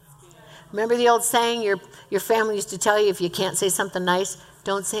tape. Remember the old saying, your family used to tell you, if you can't say something nice,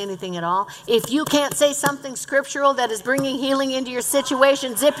 don't say anything at all. If you can't say something scriptural that is bringing healing into your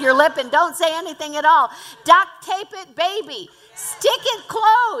situation, zip your lip and don't say anything at all. Duct tape it, baby. Stick it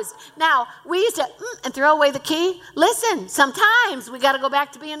closed. Now, we used to and throw away the key. Listen, sometimes we got to go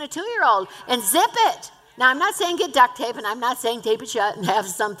back to being a 2-year-old and zip it. Now, I'm not saying get duct tape, and I'm not saying tape it shut and have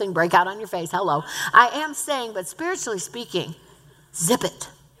something break out on your face. Hello. I am saying, but spiritually speaking, zip it.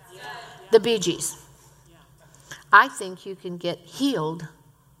 The Bee Gees. I think you can get healed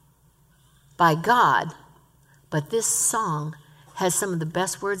by God, but this song has some of the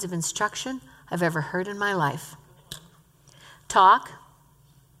best words of instruction I've ever heard in my life. Talk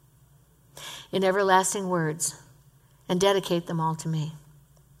in everlasting words and dedicate them all to me.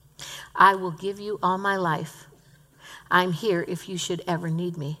 I will give you all my life. I'm here if you should ever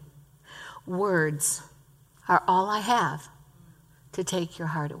need me. Words are all I have to take your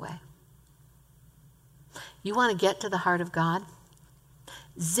heart away. You want to get to the heart of God?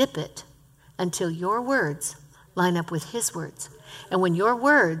 Zip it until your words line up with his words. And when your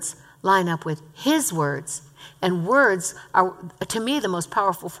words line up with his words, and words are, to me, the most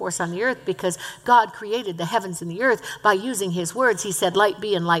powerful force on the earth, because God created the heavens and the earth by using his words. He said, light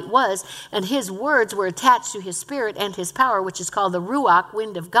be, and light was. And his words were attached to his spirit and his power, which is called the Ruach,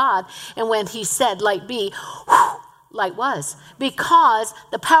 wind of God. And when he said, light be, light was. Because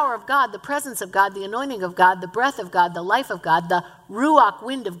the power of God, the presence of God, the anointing of God, the breath of God, the life of God, the Ruach,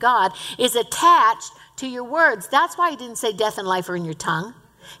 wind of God, is attached to your words. That's why he didn't say death and life are in your tongue.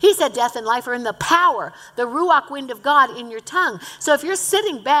 He said death and life are in the power, the Ruach wind of God in your tongue. So if you're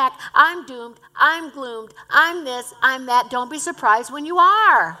sitting back, I'm doomed, I'm gloomed, I'm this, I'm that, don't be surprised when you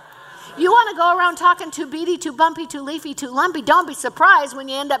are. You want to go around talking too beady, too bumpy, too leafy, too lumpy, don't be surprised when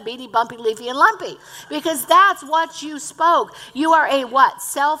you end up beady, bumpy, leafy, and lumpy. Because that's what you spoke. You are a what?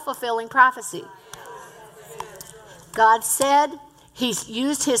 Self-fulfilling prophecy. God said, he's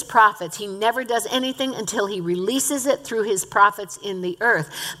used his prophets. He never does anything until he releases it through his prophets in the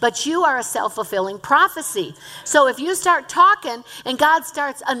earth. But you are a self-fulfilling prophecy. So if you start talking and God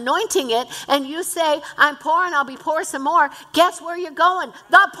starts anointing it and you say, I'm poor and I'll be poor some more, guess where you're going?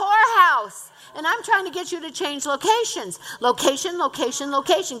 The poorhouse. And I'm trying to get you to change locations. Location, location,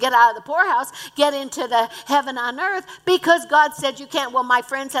 location. Get out of the poorhouse. Get into the heaven on earth because God said you can't. Well, my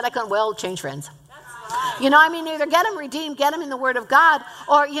friend said I couldn't. Well, change friends. You know, I mean, either get them redeemed, get them in the Word of God,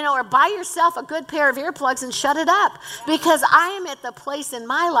 or, or buy yourself a good pair of earplugs and shut it up. Because I am at the place in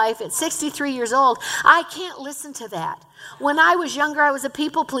my life at 63 years old, I can't listen to that. When I was younger, I was a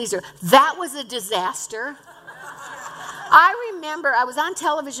people pleaser. That was a disaster. I remember I was on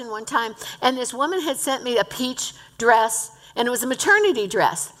television one time, and this woman had sent me a peach dress, and it was a maternity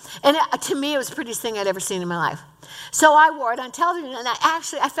dress. And to me, it was the prettiest thing I'd ever seen in my life. So I wore it on television, and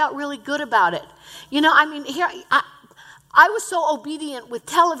I felt really good about it. I was so obedient with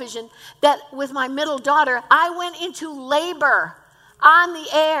television that with my middle daughter, I went into labor on the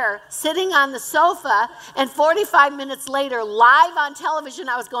air, sitting on the sofa, and 45 minutes later, live on television,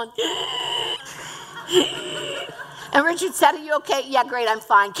 I was going, and Richard said, "Are you okay?" "Yeah, great, I'm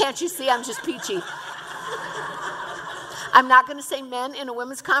fine. Can't you see I'm just peachy?" I'm not going to say men in a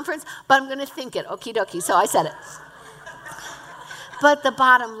women's conference, but I'm going to think it. Okie dokie. So I said it. But the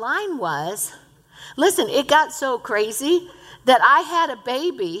bottom line was, listen, it got so crazy that I had a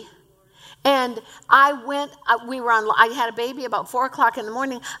baby, and I had a baby about 4 o'clock in the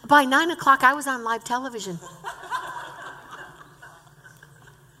morning. By 9 o'clock, I was on live television.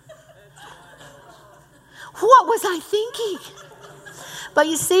 What was I thinking? But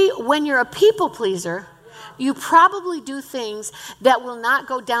you see, when you're a people pleaser, you probably do things that will not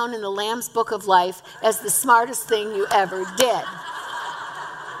go down in the Lamb's Book of Life as the smartest thing you ever did.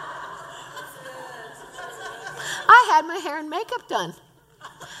 I had my hair and makeup done.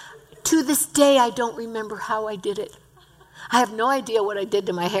 To this day, I don't remember how I did it. I have no idea what I did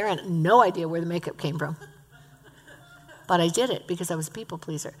to my hair and no idea where the makeup came from. But I did it because I was a people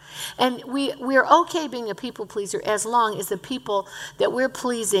pleaser. And we're okay being a people pleaser as long as the people that we're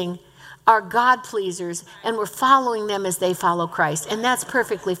pleasing are God pleasers and we're following them as they follow Christ. And that's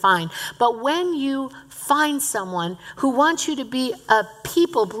perfectly fine. But when you find someone who wants you to be a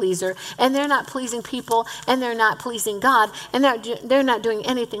people pleaser and they're not pleasing people and they're not pleasing God and they're not doing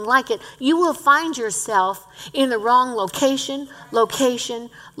anything like it, you will find yourself in the wrong location.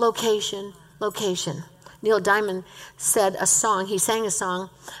 Neil Diamond he sang a song,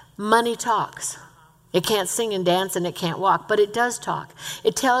 "Money Talks." It can't sing and dance and it can't walk, but it does talk.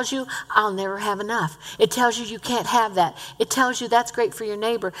 It tells you, I'll never have enough. It tells you you can't have that. It tells you that's great for your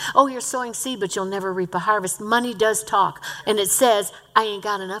neighbor. Oh, you're sowing seed, but you'll never reap a harvest. Money does talk. And it says, I ain't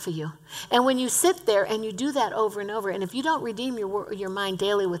got enough of you. And when you sit there and you do that over and over, and if you don't redeem your mind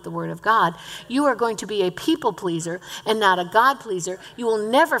daily with the Word of God, you are going to be a people pleaser and not a God pleaser. You will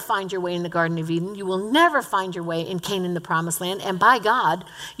never find your way in the Garden of Eden. You will never find your way in Canaan, the Promised Land. And by God,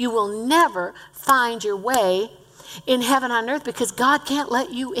 you will never find your way in heaven on earth because God can't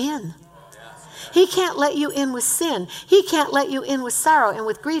let you in. He can't let you in with sin. He can't let you in with sorrow and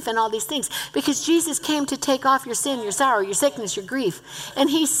with grief and all these things because Jesus came to take off your sin, your sorrow, your sickness, your grief. And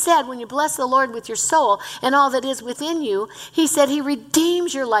he said, when you bless the Lord with your soul and all that is within you, he said he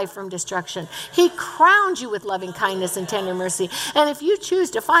redeems your life from destruction. He crowns you with loving kindness and tender mercy. And if you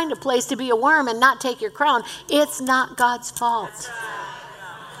choose to find a place to be a worm and not take your crown, it's not God's fault.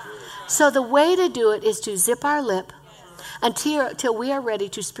 So the way to do it is to zip our lip until we are ready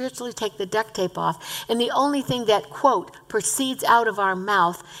to spiritually take the duct tape off. And the only thing that, quote, proceeds out of our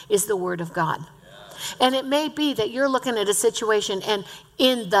mouth is the Word of God. And it may be that you're looking at a situation and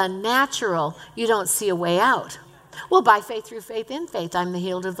in the natural, you don't see a way out. Well, by faith, through faith, in faith, I'm the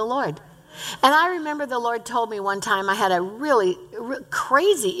healed of the Lord. And I remember the Lord told me one time I had a really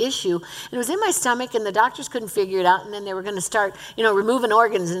crazy issue. It was in my stomach and the doctors couldn't figure it out. And then they were going to start, removing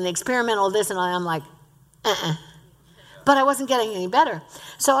organs and experimental this and all. I'm like, But I wasn't getting any better.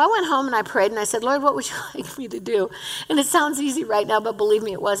 So I went home and I prayed and I said, Lord, what would you like me to do? And it sounds easy right now, but believe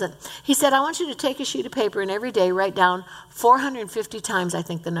me, it wasn't. He said, I want you to take a sheet of paper and every day write down 450 times, I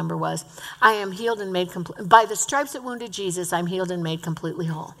think the number was, I am healed and made complete. By the stripes that wounded Jesus, I'm healed and made completely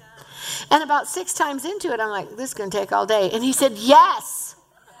whole. And about 6 times into it, I'm like, this is going to take all day. And he said, yes.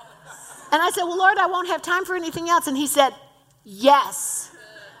 And I said, well, Lord, I won't have time for anything else. And he said, yes.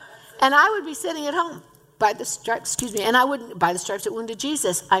 And I would be sitting at home. By the stripes that wounded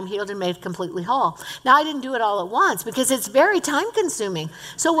Jesus, I'm healed and made completely whole. Now, I didn't do it all at once because it's very time consuming.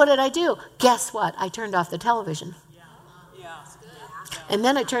 So what did I do? Guess what? I turned off the television. And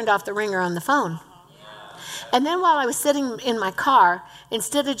then I turned off the ringer on the phone. And then while I was sitting in my car,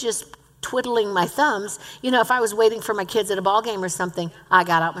 instead of just twiddling my thumbs, if I was waiting for my kids at a ball game or something, I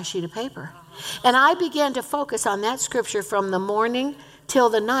got out my sheet of paper. And I began to focus on that scripture from the morning till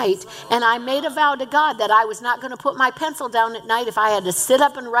the night, and I made a vow to God that I was not going to put my pencil down at night if I had to sit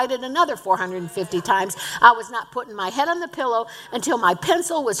up and write it another 450 times. I was not putting my head on the pillow until my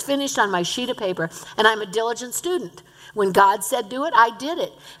pencil was finished on my sheet of paper, and I'm a diligent student. When God said do it, I did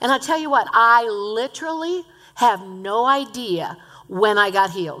it. And I tell you what, I literally have no idea when I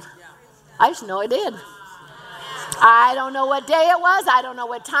got healed. I just know I did. I don't know what day it was. I don't know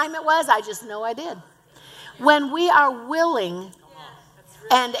what time it was. I just know I did. When we are willing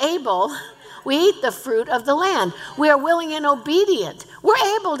and able, We eat the fruit of the land. We are willing and obedient.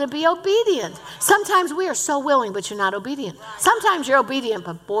 We're able to be obedient. Sometimes we are so willing, but you're not obedient. Sometimes you're obedient,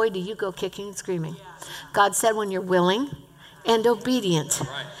 but boy, do you go kicking and screaming. God said when you're willing and obedient,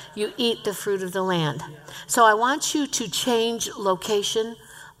 you eat the fruit of the land. So I want you to change location.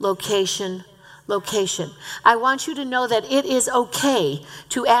 I want you to know that it is okay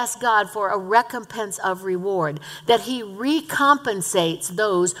to ask God for a recompense of reward, that he recompensates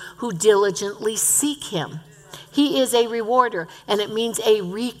those who diligently seek him. He is a rewarder, and it means a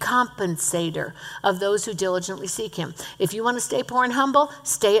recompensator of those who diligently seek him. If you want to stay poor and humble,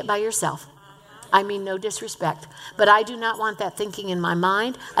 stay it by yourself. I mean no disrespect, but I do not want that thinking in my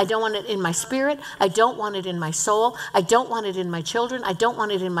mind. I don't want it in my spirit. I don't want it in my soul. I don't want it in my children. I don't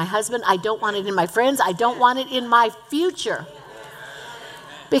want it in my husband. I don't want it in my friends. I don't want it in my future.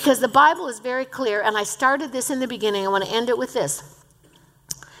 Because the Bible is very clear, and I started this in the beginning. I want to end it with this.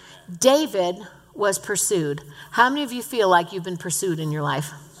 David was pursued. How many of you feel like you've been pursued in your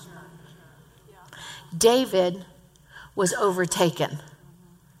life? David was overtaken.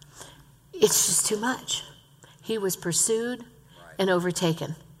 It's just too much. He was pursued and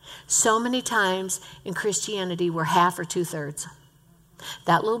overtaken. So many times in Christianity, we're half or two-thirds.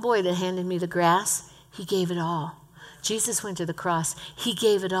 That little boy that handed me the grass, he gave it all. Jesus went to the cross. He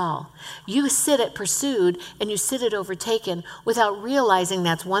gave it all. You sit at pursued and you sit at overtaken without realizing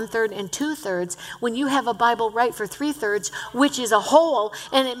that's 1/3 and 2/3 when you have a Bible right for 3/3, which is a whole,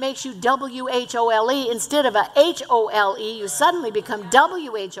 and it makes you W-H-O-L-E instead of a H-O-L-E. You suddenly become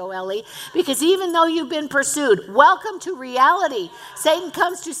W-H-O-L-E because even though you've been pursued, welcome to reality. Satan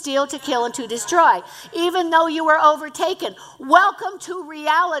comes to steal, to kill, and to destroy. Even though you were overtaken, welcome to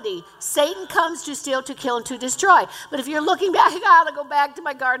reality. Satan comes to steal, to kill, and to destroy. But if you're looking back, I gotta go back to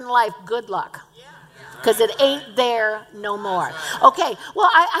my garden life, good luck. Because it ain't there no more. Okay, well,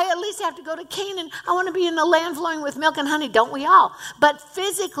 I at least have to go to Canaan. I want to be in the land flowing with milk and honey, don't we all? But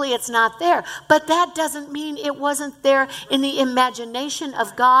physically, it's not there. But that doesn't mean it wasn't there in the imagination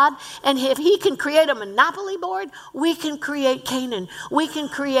of God. And if he can create a monopoly board, we can create Canaan. We can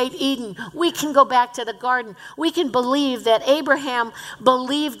create Eden. We can go back to the garden. We can believe that Abraham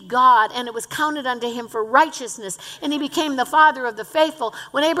believed God, and it was counted unto him for righteousness. And he became the father of the faithful.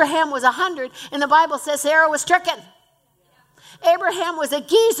 When Abraham was 100, and the Bible says Sarah was stricken. Abraham was a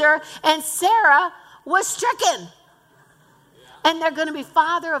geezer and Sarah was stricken. And they're going to be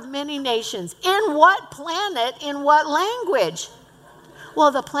father of many nations. In what planet, in what language?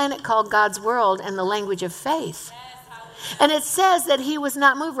 Well, the planet called God's world and the language of faith. And it says that he was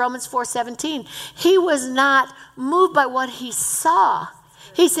not moved, Romans 4:17. He was not moved by what he saw.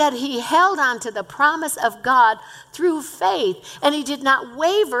 He said he held on to the promise of God through faith, and he did not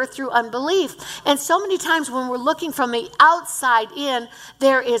waver through unbelief. And so many times when we're looking from the outside in,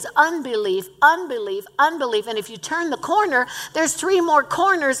 there is unbelief. And if you turn the corner, there's 3 more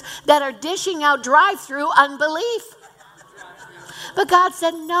corners that are dishing out drive-through unbelief. But God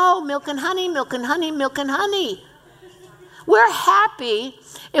said, no, milk and honey, milk and honey, milk and honey. We're happy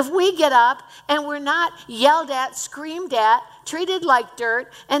if we get up and we're not yelled at, screamed at, treated like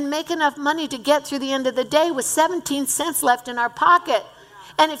dirt, and make enough money to get through the end of the day with 17 cents left in our pocket.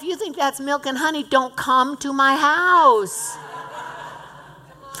 And if you think that's milk and honey, don't come to my house.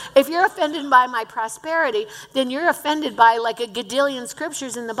 If you're offended by my prosperity, then you're offended by like a gadillion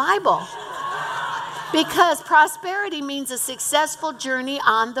scriptures in the Bible. Because prosperity means a successful journey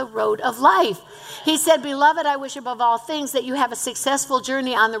on the road of life. He said, beloved, I wish above all things that you have a successful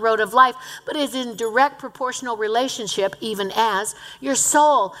journey on the road of life, but it's in direct proportional relationship, even as your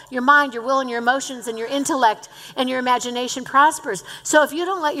soul, your mind, your will, and your emotions, and your intellect, and your imagination prospers. So if you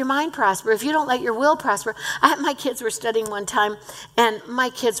don't let your mind prosper, if you don't let your will prosper, my kids were studying one time, and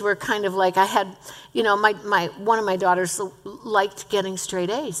my kids were kind of like, I had, one of my daughters liked getting straight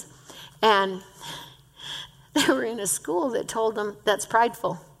A's. And they were in a school that told them that's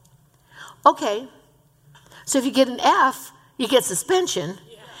prideful. Okay, so if you get an F, you get suspension.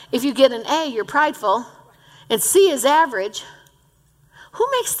 If you get an A, you're prideful. And C is average. Who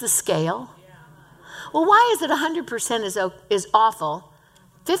makes the scale? Well, why is it 100% is awful,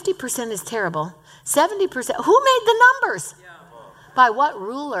 50% is terrible, 70%? Who made the numbers? By what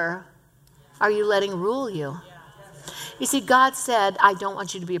ruler are you letting rule you? You see, God said, I don't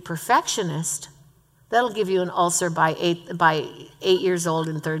want you to be a perfectionist. That'll give you an ulcer by 8 years old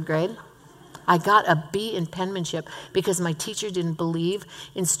in 3rd grade. I got a B in penmanship because my teacher didn't believe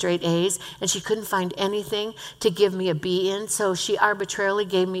in straight A's, and she couldn't find anything to give me a B in, so she arbitrarily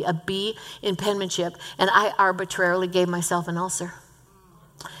gave me a B in penmanship, and I arbitrarily gave myself an ulcer.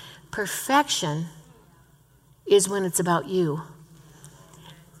 Perfection is when it's about you.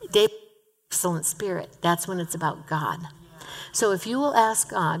 David excellent spirit. That's when it's about God. So if you will ask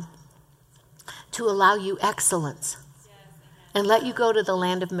God to allow you excellence and let you go to the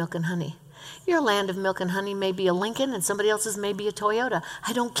land of milk and honey. Your land of milk and honey may be a Lincoln and somebody else's may be a Toyota.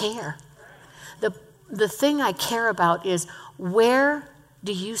 I don't care. The thing I care about is, where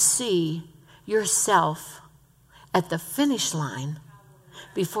do you see yourself at the finish line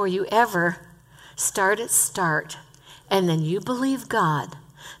before you ever start and then you believe God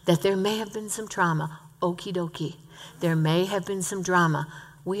that there may have been some trauma. Okie dokie. There may have been some drama.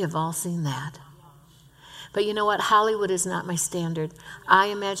 We have all seen that. But you know what? Hollywood is not my standard. I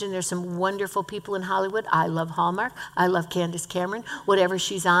imagine there's some wonderful people in Hollywood. I love Hallmark. I love Candace Cameron. Whatever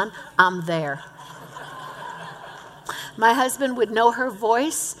she's on, I'm there. My husband would know her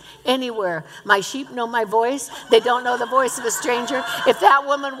voice anywhere. My sheep know my voice. They don't know the voice of a stranger. If that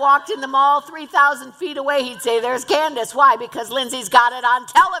woman walked in the mall 3,000 feet away, he'd say, there's Candace. Why? Because Lindsay's got it on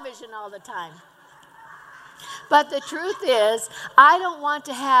television all the time. But the truth is, I don't want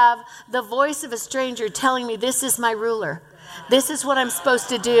to have the voice of a stranger telling me this is my ruler. This is what I'm supposed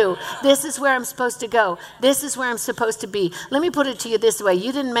to do. This is where I'm supposed to go. This is where I'm supposed to be. Let me put it to you this way.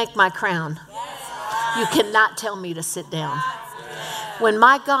 You didn't make my crown. You cannot tell me to sit down. When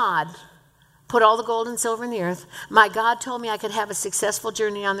my God put all the gold and silver in the earth, my God told me I could have a successful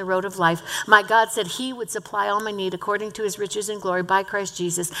journey on the road of life. My God said he would supply all my need according to his riches and glory by Christ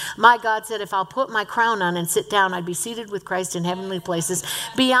Jesus. My God said if I'll put my crown on and sit down, I'd be seated with Christ in heavenly places.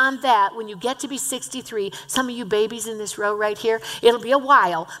 Beyond that, when you get to be 63, some of you babies in this row right here, it'll be a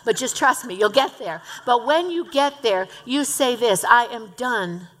while, but just trust me, you'll get there. But when you get there, you say this, I am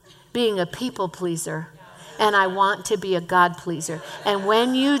done being a people pleaser, and I want to be a God pleaser. And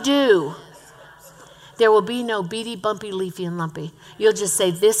when you do, there will be no beady, bumpy, leafy, and lumpy. You'll just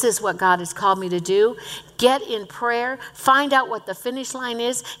say, this is what God has called me to do. Get in prayer. Find out what the finish line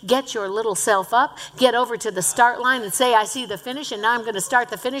is. Get your little self up. Get over to the start line and say, I see the finish, and now I'm going to start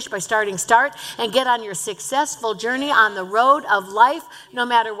the finish by starting start. And get on your successful journey on the road of life, no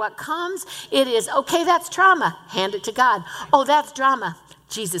matter what comes. It is, okay, that's trauma. Hand it to God. Oh, that's drama.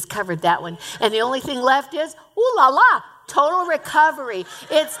 Jesus covered that one. And the only thing left is, ooh la la, total recovery.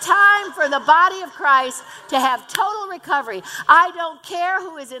 It's time for the body of Christ to have total recovery. I don't care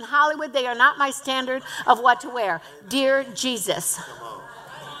who is in Hollywood. They are not my standard of what to wear. Dear Jesus.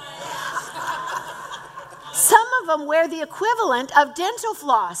 Some of them wear the equivalent of dental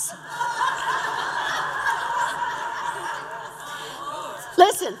floss.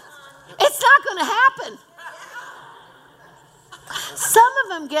 Listen, it's not going to happen. Some of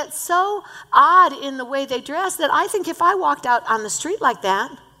them get so odd in the way they dress that I think if I walked out on the street like that,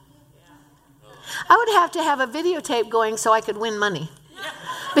 I would have to have a videotape going so I could win money,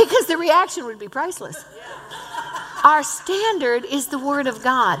 because the reaction would be priceless. Our standard is the Word of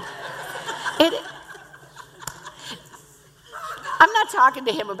God. I'm not talking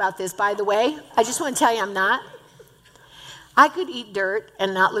to him about this, by the way. I just want to tell you I'm not. I could eat dirt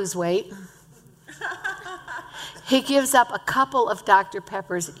and not lose weight. He gives up a couple of Dr.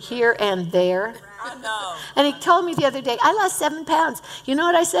 Peppers here and there. And he told me the other day, I lost 7 pounds. You know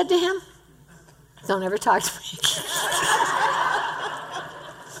what I said to him? Don't ever talk to me.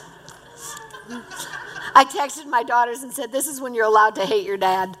 I texted my daughters and said, this is when you're allowed to hate your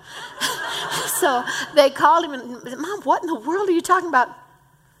dad. So they called him and, Mom, what in the world are you talking about?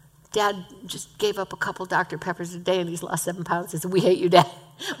 Dad just gave up a couple Dr. Peppers a day and he's lost 7 pounds. I said, we hate you, Dad.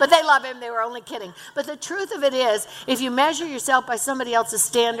 But they love him. They were only kidding. But the truth of it is, if you measure yourself by somebody else's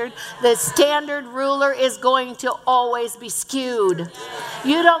standard, the standard ruler is going to always be skewed.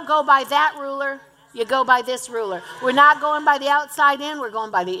 You don't go by that ruler. You go by this ruler. We're not going by the outside in. We're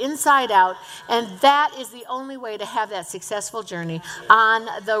going by the inside out. And that is the only way to have that successful journey on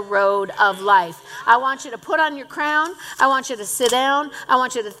the road of life. I want you to put on your crown. I want you to sit down. I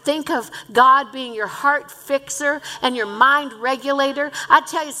want you to think of God being your heart fixer and your mind regulator. I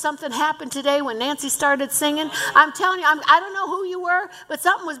tell you, something happened today when Nancy started singing. I'm telling you, I don't know who you were, but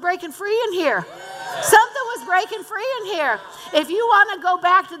something was breaking free in here. Something was breaking free in here. If you want to go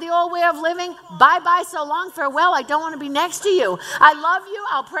back to the old way of living, bye-bye, so long, farewell. I don't want to be next to you. I love you.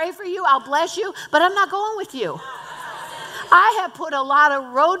 I'll pray for you. I'll bless you, but I'm not going with you. I have put a lot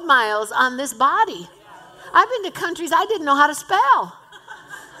of road miles on this body. I've been to countries I didn't know how to spell.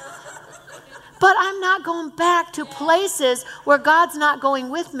 But I'm not going back to places where God's not going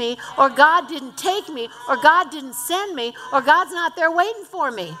with me, or God didn't take me, or God didn't send me, or God's not there waiting for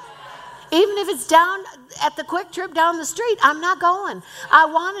me. Even if it's down at the Quick Trip down the street, I'm not going. I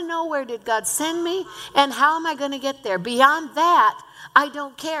want to know, where did God send me and how am I going to get there? Beyond that, I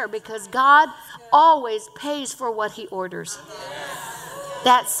don't care, because God always pays for what he orders.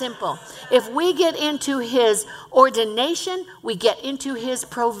 That's simple. If we get into his ordination, we get into his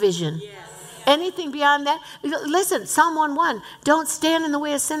provision. Anything beyond that, listen, Psalm 1:1, don't stand in the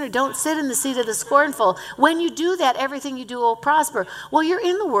way of sinner, don't sit in the seat of the scornful. When you do that, everything you do will prosper. Well, you're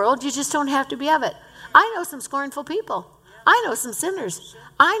in the world, you just don't have to be of it. I know some scornful people. I know some sinners.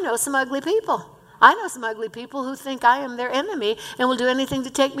 I know some ugly people. I know some ugly people who think I am their enemy and will do anything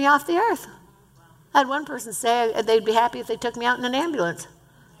to take me off the earth. I had one person say they'd be happy if they took me out in an ambulance.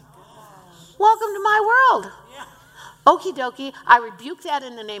 Welcome to my world. Okie dokie, I rebuke that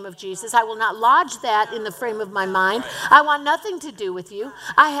in the name of Jesus. I will not lodge that in the frame of my mind. I want nothing to do with you.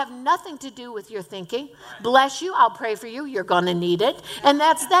 I have nothing to do with your thinking. Bless you, I'll pray for you, you're going to need it. And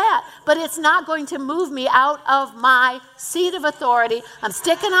that's that. But it's not going to move me out of my seat of authority. I'm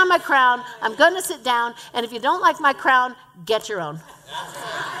sticking on my crown. I'm going to sit down. And if you don't like my crown, get your own.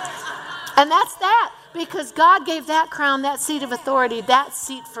 And that's that. Because God gave that crown, that seat of authority, that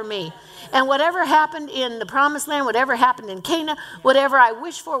seat for me. And whatever happened in the promised land, whatever happened in Canaan, whatever I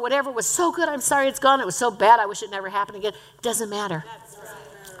wished for, whatever was so good, I'm sorry it's gone, it was so bad, I wish it never happened again, doesn't matter.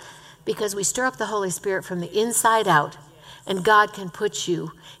 Because we stir up the Holy Spirit from the inside out, and God can put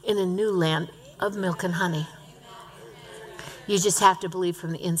you in a new land of milk and honey. You just have to believe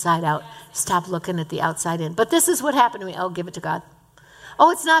from the inside out. Stop looking at the outside in. But this is what happened to me. Oh, give it to God.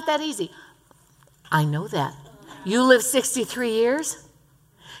 Oh, it's not that easy. I know that. You live 63 years.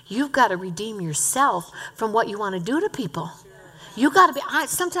 You've got to redeem yourself from what you want to do to people. You got to be,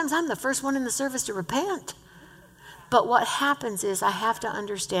 sometimes I'm the first one in the service to repent. But what happens is I have to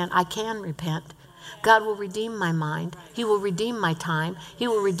understand I can repent. God will redeem my mind. He will redeem my time. He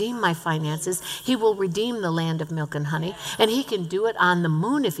will redeem my finances. He will redeem the land of milk and honey. And he can do it on the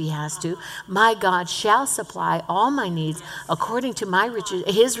moon if he has to. My God shall supply all my needs according to my riches,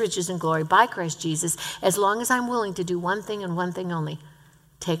 his riches and glory by Christ Jesus, as long as I'm willing to do one thing and one thing only.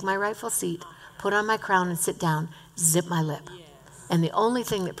 Take my rightful seat, put on my crown and sit down, zip my lip. And the only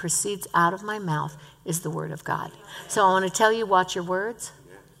thing that proceeds out of my mouth is the word of God. So I want to tell you, watch your words.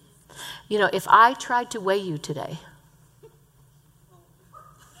 You know, if I tried to weigh you today,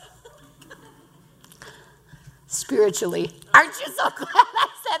 spiritually, aren't you so glad I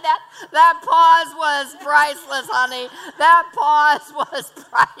said that? That pause was priceless, honey. That pause was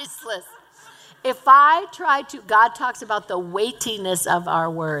priceless. If I tried to, God talks about the weightiness of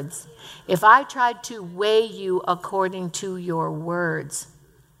our words. If I tried to weigh you according to your words,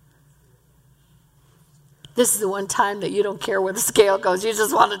 this is the one time that you don't care where the scale goes. You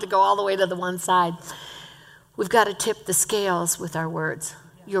just want it to go all the way to the one side. We've got to tip the scales with our words.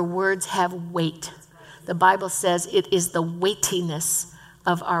 Your words have weight. The Bible says it is the weightiness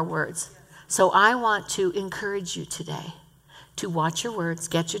of our words. So I want to encourage you today to watch your words,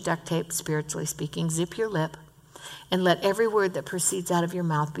 get your duct tape, spiritually speaking, zip your lip, and let every word that proceeds out of your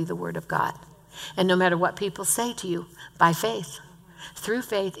mouth be the word of God. And no matter what people say to you, by faith, through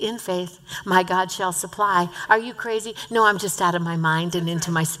faith, in faith, my God shall supply. Are you crazy? No, I'm just out of my mind and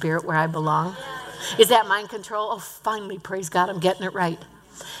into my spirit where I belong. Is that mind control? Oh, finally, praise God, I'm getting it right.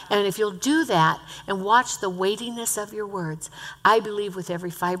 And if you'll do that and watch the weightiness of your words, I believe with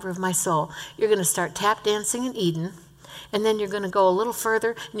every fiber of my soul, you're going to start tap dancing in Eden. And then you're going to go a little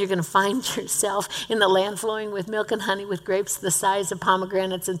further and you're going to find yourself in the land flowing with milk and honey, with grapes the size of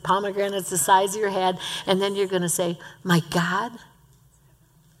pomegranates and pomegranates the size of your head. And then you're going to say, my God,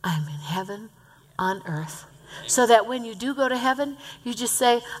 I'm in heaven on earth. So that when you do go to heaven, you just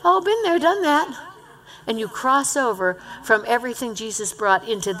say, oh, been there, done that. And you cross over from everything Jesus brought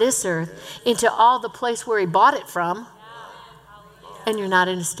into this earth, into all the place where he bought it from. And you're not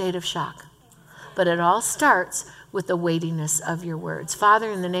in a state of shock. But it all starts with the weightiness of your words.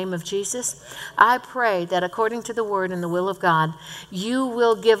 Father, in the name of Jesus, I pray that according to the word and the will of God, you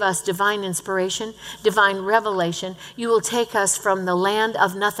will give us divine inspiration, divine revelation. You will take us from the land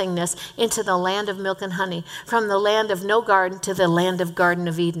of nothingness into the land of milk and honey, from the land of no garden to the land of Garden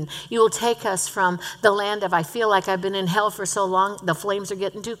of Eden. You will take us from the land of I feel like I've been in hell for so long, the flames are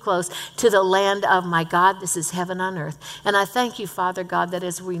getting too close, to the land of my God, this is heaven on earth. And I thank you, Father God, that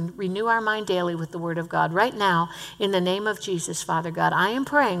as we renew our mind daily with the word of God, right now, in the name of Jesus, Father God, I am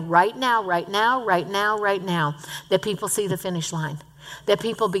praying right now, that people see the finish line. That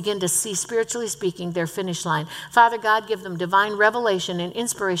people begin to see, spiritually speaking, their finish line. Father God, give them divine revelation and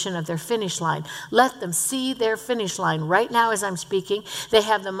inspiration of their finish line. Let them see their finish line right now as I'm speaking. They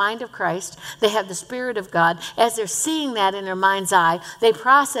have the mind of Christ. They have the Spirit of God. As they're seeing that in their mind's eye, they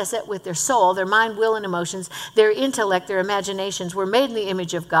process it with their soul, their mind, will, and emotions, their intellect, their imaginations. We're made in the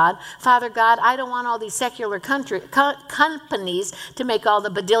image of God. Father God, I don't want all these secular companies to make all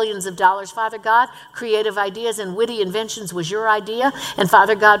the badillions of dollars. Father God, creative ideas and witty inventions was your idea. idea. And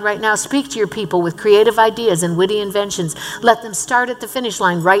Father God, right now, speak to your people with creative ideas and witty inventions. Let them start at the finish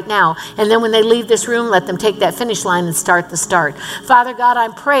line right now. And then when they leave this room, let them take that finish line and start the start. Father God,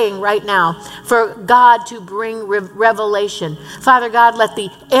 I'm praying right now for God to bring revelation. Father God, let the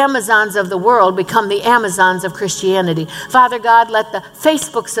Amazons of the world become the Amazons of Christianity. Father God, let the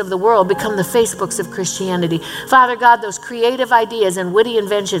Facebooks of the world become the Facebooks of Christianity. Father God, those creative ideas and witty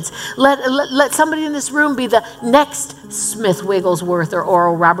inventions, let somebody in this room be the next Smith Wigglesworth or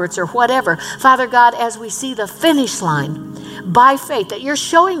Oral Roberts or whatever. Father God, as we see the finish line, by faith, that you're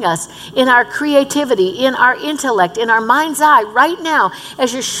showing us in our creativity, in our intellect, in our mind's eye right now,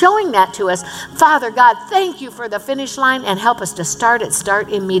 as you're showing that to us, Father God, thank you for the finish line, and help us to start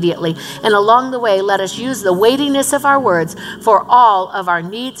immediately. And along the way, let us use the weightiness of our words for all of our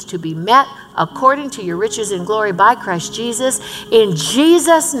needs to be met according to your riches in glory by Christ Jesus. In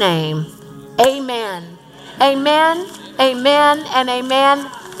Jesus' name, amen. Amen, amen, and amen.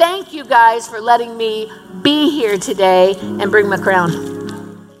 Thank you guys for letting me be here today and bring my crown.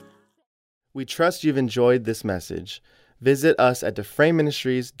 We trust you've enjoyed this message. Visit us at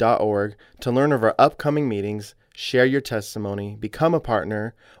DufresneMinistries.org to learn of our upcoming meetings, share your testimony, become a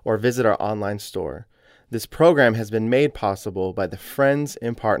partner, or visit our online store. This program has been made possible by the friends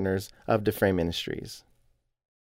and partners of Dufresne Ministries.